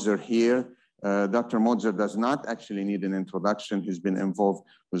Motzer here. Dr. Motzer does not actually need an introduction. He's been involved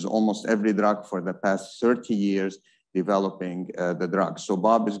with almost every drug for the past 30 years developing the drug. So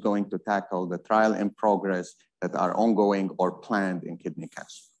Bob is going to tackle the trial in progress that are ongoing or planned in kidney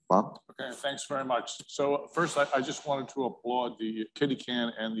cancer. Bob? Okay, thanks very much. So first, I just wanted to applaud the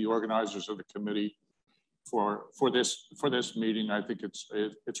KidneyCAN and the organizers of the committee for this meeting. I think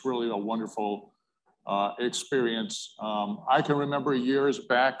it's really a wonderful experience. I can remember years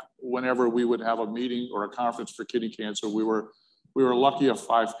back whenever we would have a meeting or a conference for kidney cancer, we were lucky if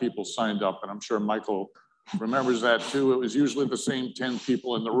 5 people signed up, and I'm sure Michael remembers that too. It was usually the same 10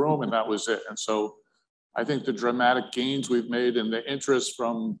 people in the room, and that was it. And so I think the dramatic gains we've made and the interest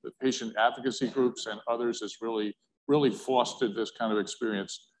from the patient advocacy groups and others has really fostered this kind of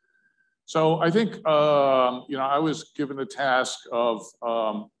experience. So I think you know, I was given the task of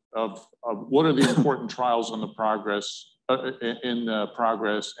what are the important trials in the progress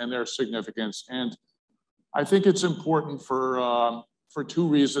and their significance. And I think it's important for 2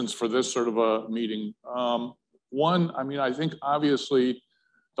 reasons for this sort of a meeting. One, I mean, I think obviously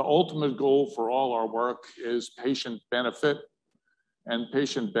the ultimate goal for all our work is patient benefit, and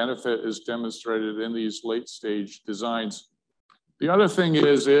patient benefit is demonstrated in these late stage designs. The other thing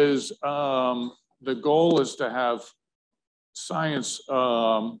is the goal is to have science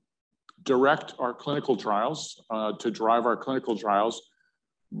direct our clinical trials, to drive our clinical trials.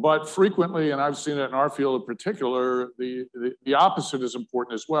 But frequently, and I've seen it in our field in particular, the opposite is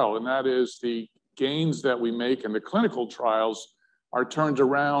important as well. And that is the gains that we make in the clinical trials are turned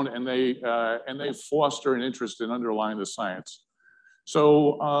around and they foster an interest in underlying the science.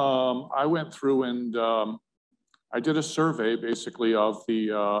 So I went through and I did a survey basically of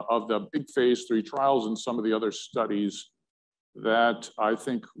the big phase 3 trials and some of the other studies that I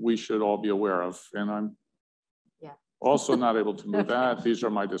think we should all be aware of. And I'm also not able to move that. These are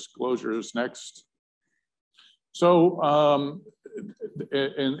my disclosures. Next. So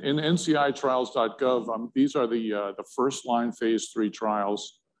in NCItrials.gov, these are the first line phase 3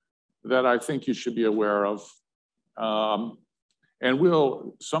 trials that I think you should be aware of. And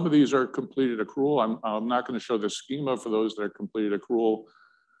some of these are completed accrual. I'm not going to show the schema for those that are completed accrual,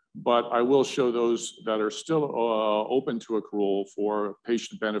 but I will show those that are still open to accrual for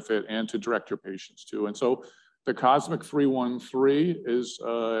patient benefit and to direct your patients to. And so the Cosmic 313 is,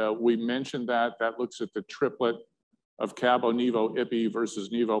 we mentioned that looks at the triplet of Cabo, Nivo, Ipi versus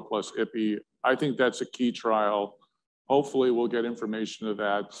Nivo plus Ipi. I think that's a key trial. Hopefully we'll get information of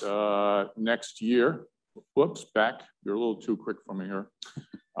that next year. Whoops, back. You're a little too quick for me here.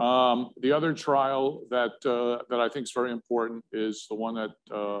 The other trial that I think is very important is the one that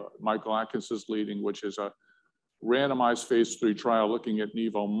Michael Atkins is leading, which is a randomized phase 3 trial looking at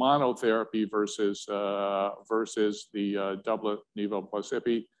Nivo monotherapy versus the doublet Nivo plus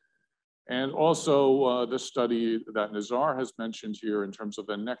Ipi. And also the study that Nazar has mentioned here in terms of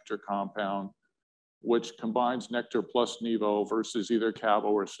the Nectar compound, which combines Nectar plus Nivo versus either Cabo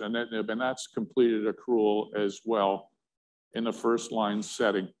or sunitinib, and that's completed accrual as well in the first line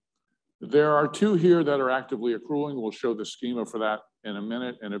setting. There are 2 here that are actively accruing. We'll show the schema for that in a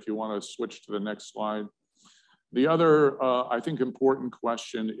minute, and if you want to switch to the next slide. The other, I think, important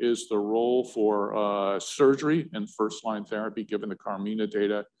question is the role for surgery and first line therapy given the Carmina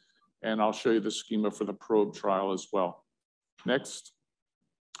data, and I'll show you the schema for the probe trial as well. Next.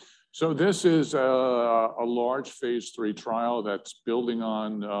 So this is a large phase 3 trial that's building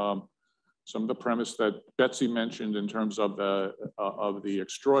on some of the premise that Betsy mentioned in terms of the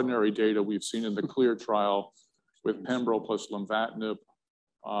extraordinary data we've seen in the CLEAR trial with Pembro plus lenvatinib.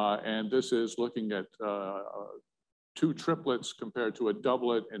 And this is looking at 2 triplets compared to a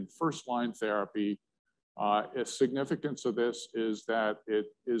doublet in first line therapy. The significance of this is that it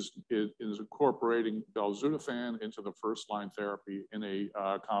is incorporating belzutifan into the first line therapy in a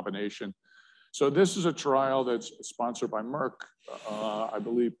combination. So this is a trial that's sponsored by Merck. I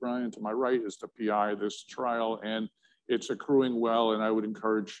believe Brian to my right is the PI of this trial, and it's accruing well, and I would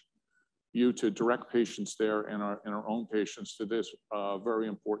encourage you to direct patients there and our own patients to this very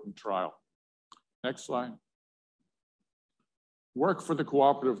important trial. Next slide. Work for the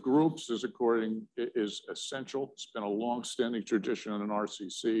cooperative groups is essential. It's been a long-standing tradition in an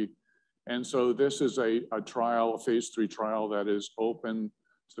RCC. And so this is a trial, a phase 3 trial that is open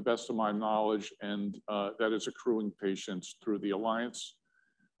to the best of my knowledge, and that is accruing patients through the Alliance.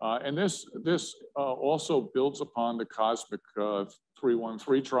 And this also builds upon the Cosmic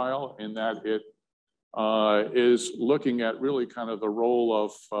 313 trial in that it is looking at really kind of the role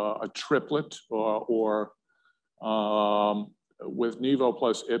of a triplet with Nivo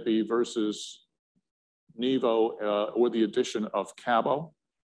plus Ipi versus Nivo with the addition of Cabo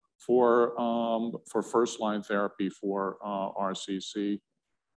for first line therapy for RCC.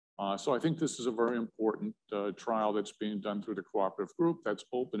 So I think this is a very important trial that's being done through the cooperative group that's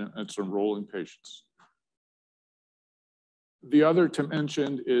open and it's enrolling patients. The other to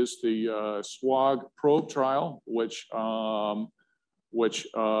mention is the SWOG probe trial, which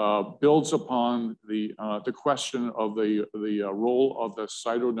builds upon the question of the role of the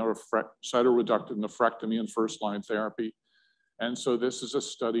cytoreductive nephrectomy in first line therapy. And so this is a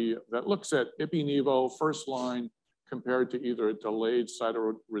study that looks at Ipi-Nivo first line compared to either a delayed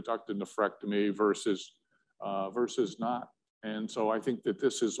cytoreductive nephrectomy versus not. And so I think that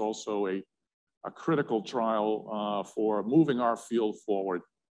this is also a critical trial for moving our field forward.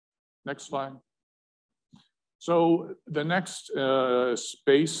 Next slide. So the next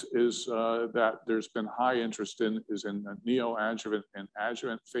space is that there's been high interest in is in neoadjuvant and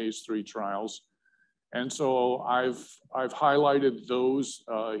adjuvant phase 3 trials. And so I've highlighted those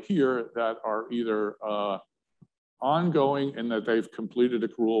here that are either ongoing in that they've completed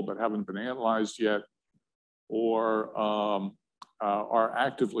accrual but haven't been analyzed yet, or are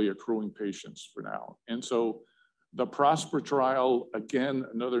actively accruing patients for now. And so the PROSPER trial, again,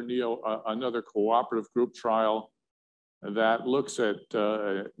 another cooperative group trial that looks at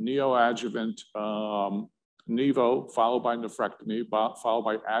neoadjuvant Nivo followed by nephrectomy, followed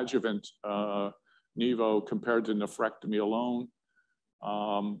by adjuvant Nivo compared to nephrectomy alone.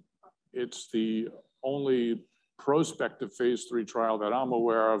 It's the only prospective phase 3 trial that I'm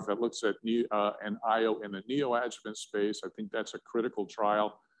aware of that looks at an IO in the neoadjuvant space. I think that's a critical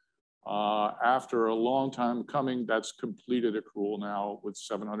trial. After a long time coming, that's completed accrual now with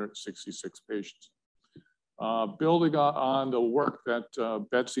 766 patients. Building on the work that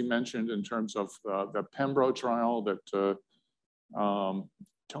Betsy mentioned in terms of the Pembro trial that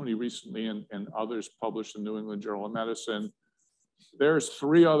Toni recently and others published in New England Journal of Medicine. There's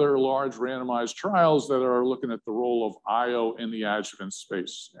 3 other large randomized trials that are looking at the role of IO in the adjuvant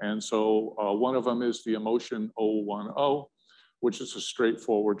space. And so one of them is the Emotion 010, which is a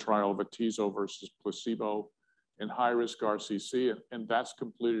straightforward trial of atezo versus placebo in high-risk RCC, and that's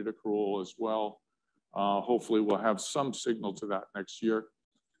completed accrual as well. Hopefully we'll have some signal to that next year.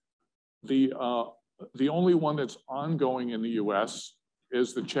 The only one that's ongoing in the US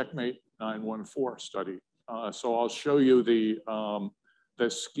is the Checkmate 914 study. So I'll show you the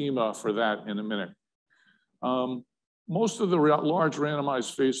schema for that in a minute. Most of the large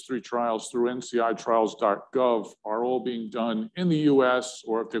randomized phase 3 trials through ncitrials.gov are all being done in the US,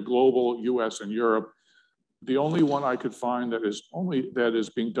 or if they're global, US and Europe. The only one I could find that is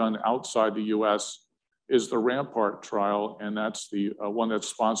being done outside the US is the Rampart trial, and that's the one that's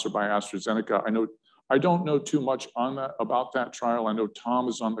sponsored by AstraZeneca. I don't know too much about that trial. I know Tom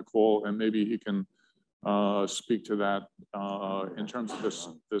is on the call, and maybe he can speak to that in terms of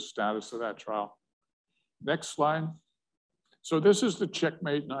the status of that trial. Next slide. So this is the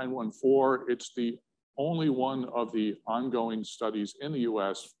Checkmate 914. It's the only one of the ongoing studies in the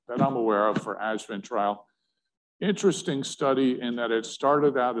US that I'm aware of for adjuvant trial. Interesting study in that it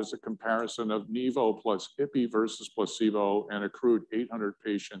started out as a comparison of Nivo plus Ipi versus placebo and accrued 800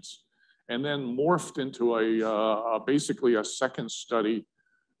 patients, and then morphed into basically a second study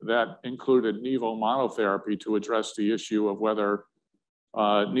that included Nivo monotherapy to address the issue of whether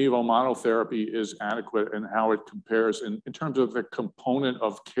Nivo monotherapy is adequate and how it compares in terms of the component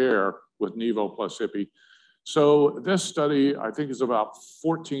of care with Nivo plus Ipi. So this study, I think, is about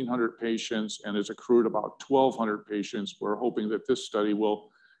 1,400 patients and has accrued about 1,200 patients. We're hoping that this study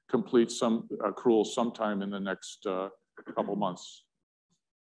will complete some accrual sometime in the next couple months.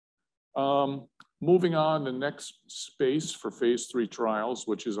 Moving on, the next space for phase 3 trials,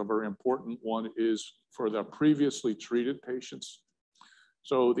 which is a very important one, is for the previously treated patients.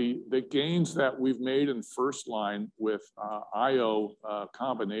 So the gains that we've made in first line with IO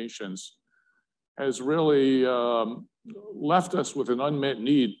combinations has really left us with an unmet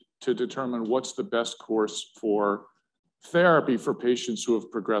need to determine what's the best course for therapy for patients who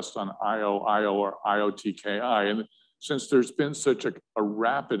have progressed on IO, or IO-TKI. And since there's been such a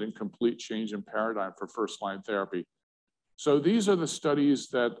rapid and complete change in paradigm for first-line therapy. So these are the studies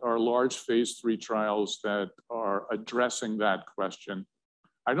that are large phase 3 trials that are addressing that question.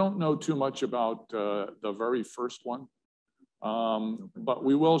 I don't know too much about the very first one, but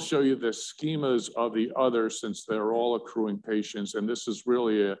we will show you the schemas of the others since they're all accruing patients. And this is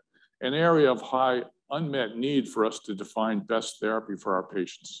really an area of high unmet need for us to define best therapy for our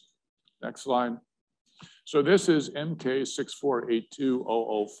patients. Next slide. So this is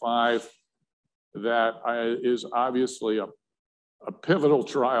MK6482005 that is obviously a pivotal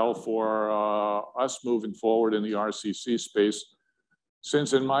trial for us moving forward in the RCC space,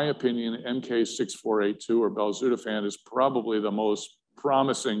 since in my opinion, MK6482 or belzutifan is probably the most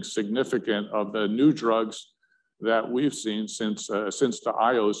promising, significant of the new drugs that we've seen since the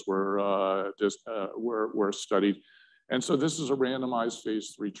IOs were studied. And so this is a randomized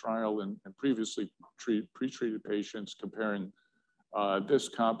phase 3 trial in previously pre-treated patients comparing this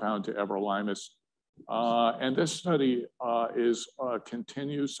compound to everolimus. And this study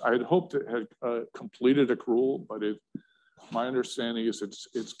continues. I had hoped it had completed accrual, but my understanding is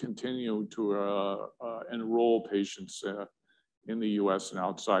it's continuing to enroll patients in the US and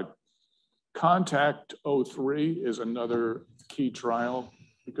outside. Contact 03 is another key trial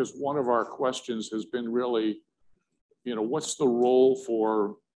because one of our questions has been really, what's the role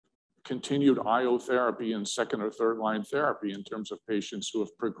for continued IO therapy and second or third line therapy in terms of patients who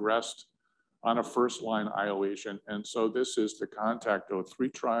have progressed on a first line IO agent. And so this is the Contact 03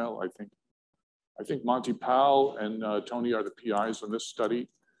 trial. I think Monty Powell and Toni are the PIs on this study.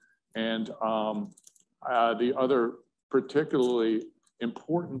 And the other particularly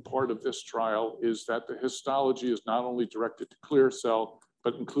important part of this trial is that the histology is not only directed to clear cell,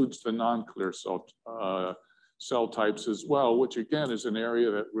 but includes the non-clear cell cell types as well, which again is an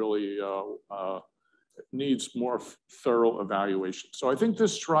area that really needs more thorough evaluation. So I think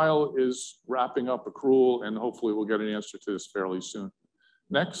this trial is wrapping up accrual and hopefully we'll get an answer to this fairly soon.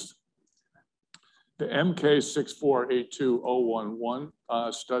 Next. The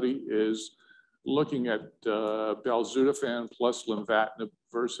MK6482011 study is looking at belzutifan plus lenvatinib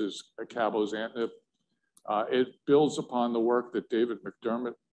versus cabozantinib. It builds upon the work that David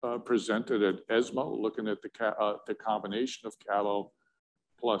McDermott presented at ESMO, looking at the combination of cabo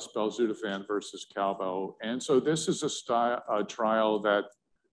plus belzutifan versus cabo. And so this is a trial that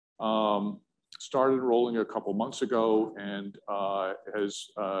started enrolling a couple months ago and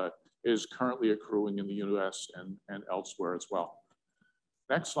is currently accruing in the US and elsewhere as well.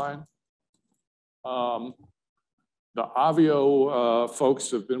 Next slide. The Avio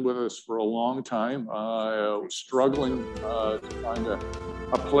folks have been with us for a long time, struggling to find a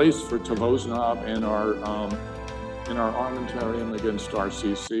place for tovozumab in our armamentarium against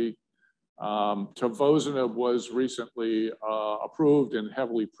RCC. Tovozumab was recently approved in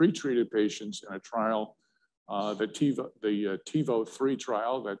heavily pretreated patients in a trial, the TiVo-3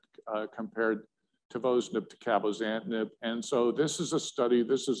 trial that compared tovozumab to cabozantinib. And so this is a study,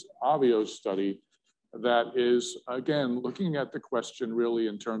 this is Avio's study that is, again, looking at the question really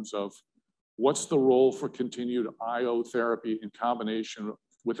in terms of what's the role for continued IO therapy in combination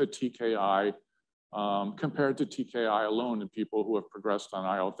with a TKI compared to TKI alone in people who have progressed on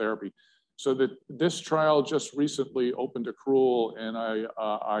IO therapy. So that this trial just recently opened accrual, and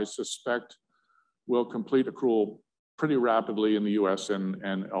I suspect will complete accrual pretty rapidly in the US and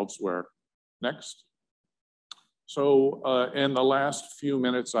elsewhere. Next. So in the last few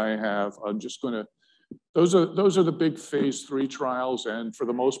minutes I have, I'm just going to, those are the big phase 3 trials, and for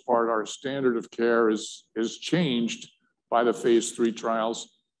the most part, our standard of care is changed by the phase 3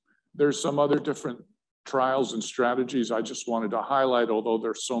 trials. There's some other different trials and strategies I just wanted to highlight, although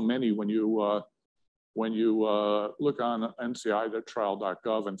there's so many when you look on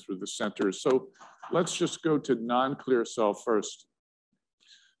NCI.trial.gov and through the centers. So let's just go to non-clear cell first.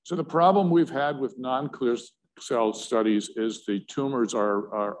 So the problem we've had with non-clear cell studies is the tumors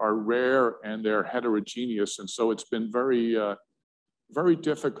are rare and they're heterogeneous, and so it's been very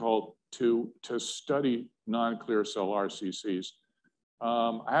difficult to study non-clear cell RCCs.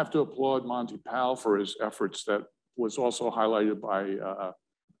 I have to applaud Monty Powell for his efforts that was also highlighted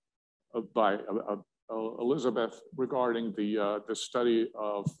by Elizabeth regarding the study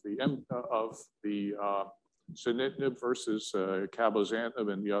of the sunitinib versus cabozantinib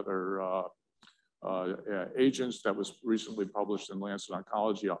and the other agents that was recently published in Lancet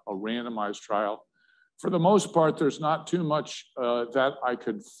Oncology, a randomized trial. For the most part, there's not too much that I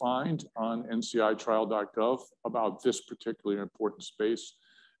could find on NCI.trial.gov about this particularly important space.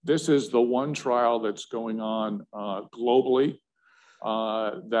 This is the one trial that's going on globally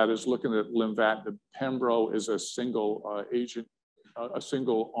that is looking at lenvatinib. Pembro is a single agent, a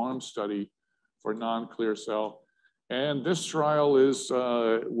single arm study for non-clear cell. And this trial is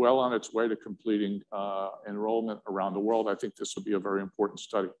well on its way to completing enrollment around the world. I think this will be a very important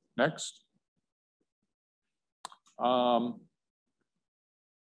study. Next. A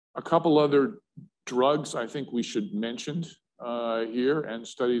couple other drugs I think we should mention here, and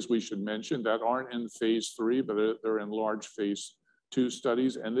studies we should mention that aren't in phase 3, but they're in large phase 2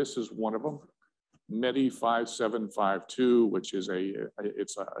 studies, and this is one of them. MEDI5752, which is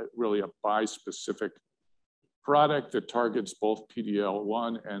really a bispecific product that targets both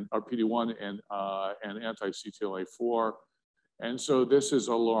PD-1 and anti-CTLA-4. And so this is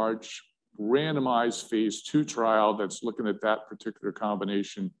a large randomized phase 2 trial that's looking at that particular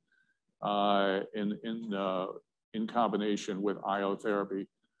combination in combination with IO therapy.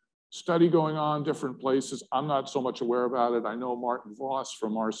 Study going on different places. I'm not so much aware about it. I know Martin Voss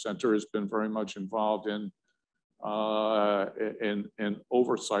from our center has been very much involved in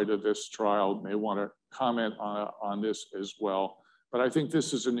oversight of this trial. May want to comment on this as well. But I think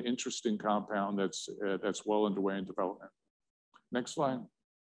this is an interesting compound that's well underway in development. Next slide.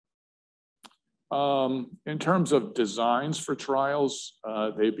 In terms of designs for trials,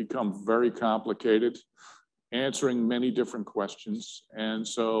 they become very complicated, answering many different questions. And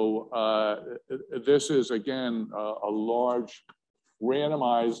so this is, again, a large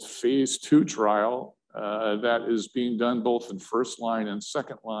randomized phase 2 trial that is being done both in first line and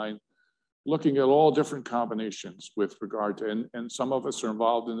second line, looking at all different combinations with regard to, and some of us are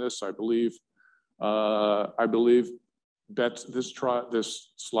involved in this, I believe. This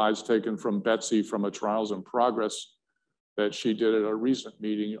slide's taken from Betsy from a Trials in Progress that she did at a recent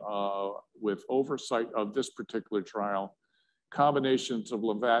meeting with oversight of this particular trial, combinations of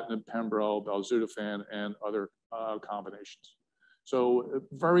lenvatinib, pembro, belzutifan, and other combinations. So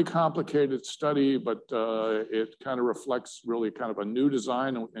very complicated study, but it kind of reflects really kind of a new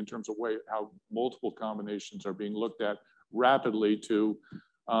design in terms of how multiple combinations are being looked at rapidly to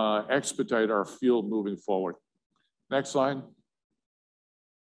expedite our field moving forward. Next slide.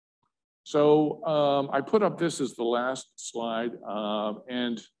 So I put up this as the last slide,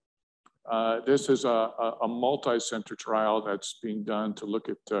 and this is a multi-center trial that's being done to look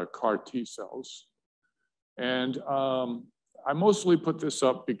at CAR T cells. And I mostly put this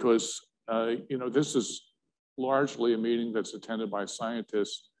up because, this is largely a meeting that's attended by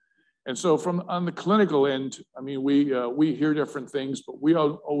scientists. And so on the clinical end, I mean, we hear different things, but we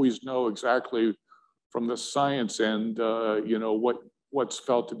don't always know exactly from the science end, you know, what's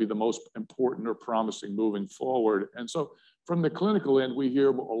felt to be the most important or promising moving forward. And so from the clinical end, we hear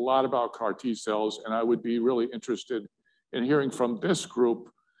a lot about CAR T cells, and I would be really interested in hearing from this group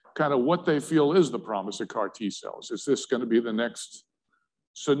kind of what they feel is the promise of CAR T cells. Is this going to be the next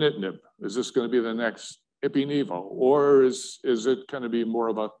sunitinib? Is this going to be the next Ipi-Nivo? Or is it going to be more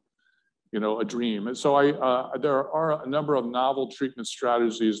of a, you know, a dream? And so there are a number of novel treatment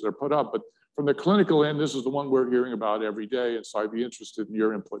strategies that are put up, but from the clinical end, this is the one we're hearing about every day. And so I'd be interested in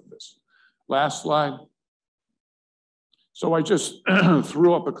your input in this. Last slide. So I just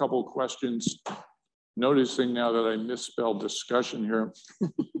threw up a couple of questions, noticing now that I misspelled discussion here.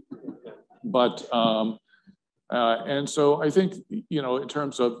 But, and so I think, you know, in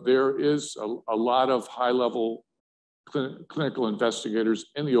terms of there is a lot of high level clinical investigators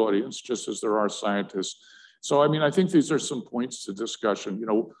in the audience, just as there are scientists. So, I mean, I think these are some points to discussion. You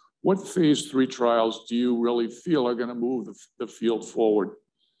know, what phase 3 trials do you really feel are going to move the field forward?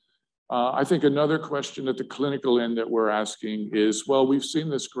 I think another question at the clinical end that we're asking is, well, we've seen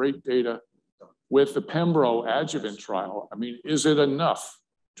this great data with the Pembro adjuvant trial. I mean, is it enough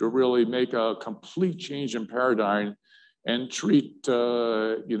to really make a complete change in paradigm and treat,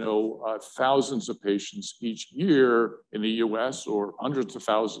 you know, thousands of patients each year in the US or hundreds of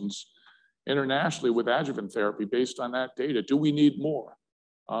thousands internationally with adjuvant therapy based on that data? Do we need more?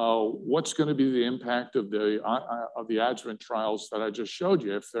 What's going to be the impact of the adjuvant trials that I just showed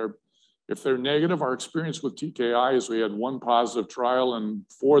you? If they're negative, our experience with TKI is we had 1 positive trial and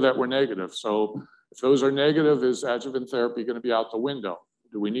 4 that were negative. So if those are negative, is adjuvant therapy going to be out the window?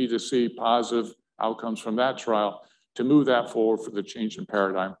 Do we need to see positive outcomes from that trial to move that forward for the change in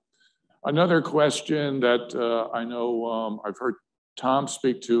paradigm? Another question that I know I've heard Tom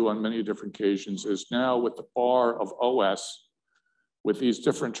speak to on many different occasions is now with the bar of OS, with these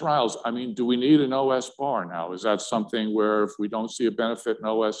different trials, I mean, do we need an OS bar now? Is that something where if we don't see a benefit in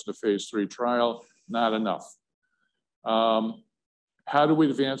OS in the phase 3 trial, not enough? How do we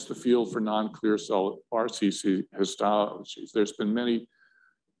advance the field for non-clear cell RCC histologies? There's been many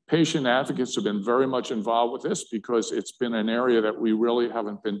patient advocates have been very much involved with this because it's been an area that we really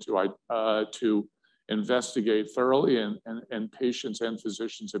haven't been to investigate thoroughly, and patients and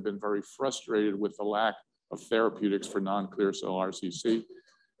physicians have been very frustrated with the lack of therapeutics for non-clear cell RCC.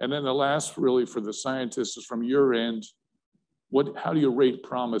 And then the last really for the scientists is from your end, how do you rate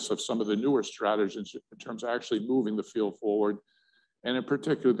promise of some of the newer strategies in terms of actually moving the field forward, and in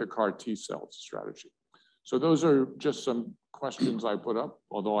particular the CAR T cell strategy? So those are just some questions I put up,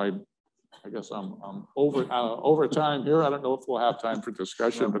 although I guess I'm over time here. I don't know if we'll have time for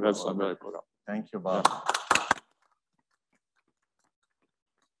discussion, but that's something I put up. Thank you, Bob.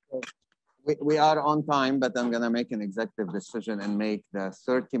 We are on time, but I'm going to make an executive decision and make the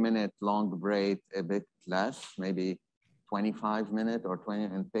 30-minute long break a bit less, maybe 25-minute or 20,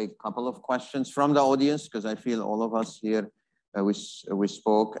 and take a couple of questions from the audience, because I feel all of us here, we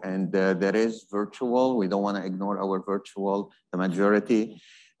spoke, and there is virtual. We don't want to ignore our virtual, the majority.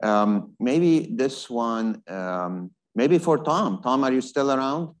 Maybe this one, maybe for Tom. Tom, are you still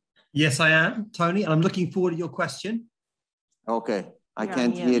around? Yes, I am, Tony, and I'm looking forward to your question. Okay. I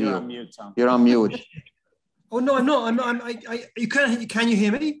can't hear you. You're on mute, Tom. You're on mute. Oh, no, I'm not. Can you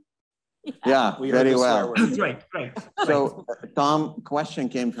hear me? Yeah, very well. Great. So, Tom, question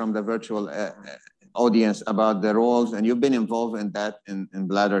came from the virtual audience about the roles, and you've been involved in that in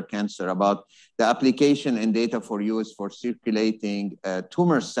bladder cancer, about the application and data for use for circulating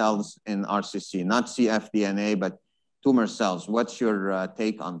tumor cells in RCC, not cfDNA, but tumor cells. What's your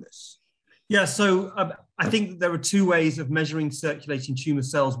take on this? Yeah, so I think there are 2 ways of measuring circulating tumor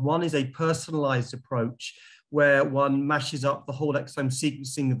cells. One is a personalized approach where one mashes up the whole exome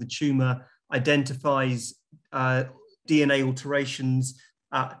sequencing of the tumor, identifies DNA alterations,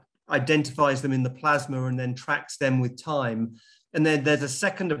 identifies them in the plasma, and then tracks them with time. And then there's a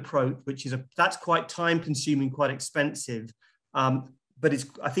second approach, which is that's quite time consuming, quite expensive, but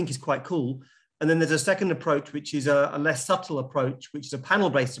I think is quite cool. And then there's a second approach, which is a less subtle approach, which is a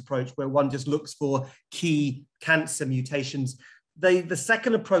panel-based approach where one just looks for key cancer mutations. The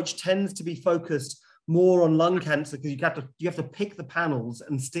second approach tends to be focused more on lung cancer because you have to pick the panels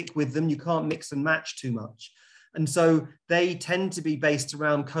and stick with them. You can't mix and match too much. And so they tend to be based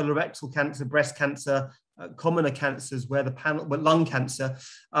around colorectal cancer, breast cancer, commoner cancers, where lung cancer,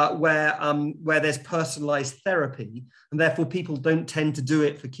 where there's personalized therapy, and therefore people don't tend to do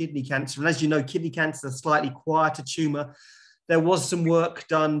it for kidney cancer. And as you know, kidney cancer is a slightly quieter tumor. There was some work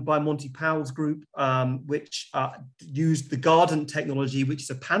done by Monty Powles' group, which used the Guardant technology, which is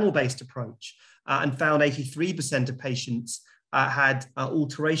a panel-based approach, and found 83% of patients had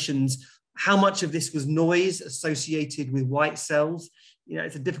alterations. How much of this was noise associated with white cells? You know,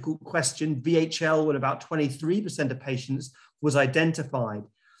 it's a difficult question. VHL, when about 23% of patients was identified.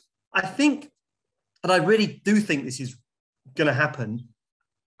 I think, and I really do think this is going to happen,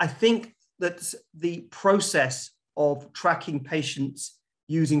 I think that the process of tracking patients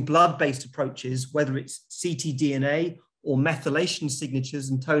using blood-based approaches, whether it's ctDNA or methylation signatures,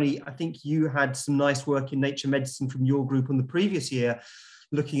 and Toni, I think you had some nice work in Nature Medicine from your group on the previous year,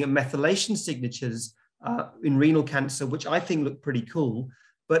 looking at methylation signatures in renal cancer, which I think look pretty cool.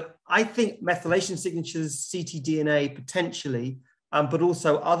 But I think methylation signatures, ctDNA potentially, but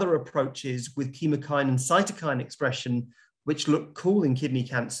also other approaches with chemokine and cytokine expression, which look cool in kidney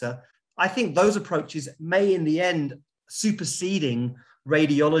cancer. I think those approaches may in the end superseding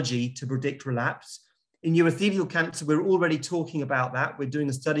radiology to predict relapse. In urothelial cancer, we're already talking about that. We're doing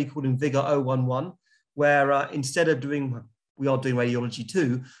a study called InVigor-011, where instead of doing, we are doing radiology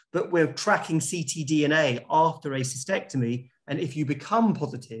too, but we're tracking ctDNA after a cystectomy. And if you become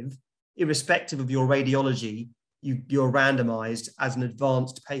positive, irrespective of your radiology, you're randomized as an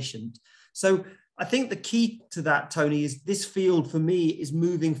advanced patient. So I think the key to that, Toni, is this field for me is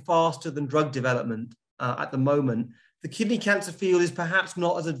moving faster than drug development at the moment. The kidney cancer field is perhaps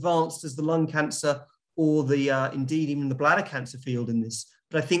not as advanced as the lung cancer or the indeed even the bladder cancer field in this,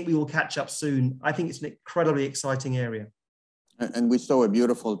 but I think we will catch up soon. I think it's an incredibly exciting area. And we saw a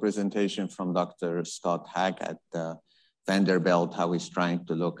beautiful presentation from Dr. Scott Hack at Vanderbilt, how he's trying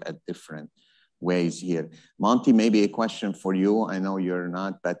to look at different ways here. Monty, maybe a question for you. I know you're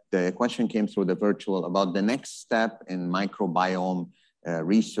not, but the question came through the virtual about the next step in microbiome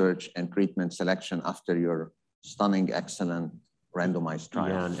research and treatment selection after your stunning, excellent randomized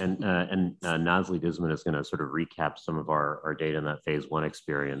trial. Yeah, and Nazli Disman is going to sort of recap some of our data in that phase 1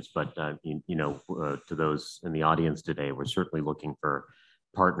 experience. But to those in the audience today, we're certainly looking for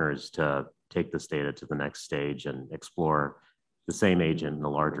partners to take this data to the next stage and explore the same agent in a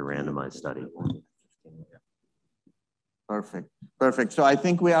larger randomized study. Perfect, perfect. So I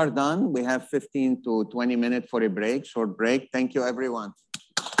think we are done. We have 15 to 20 minutes for a break, short break. Thank you, everyone.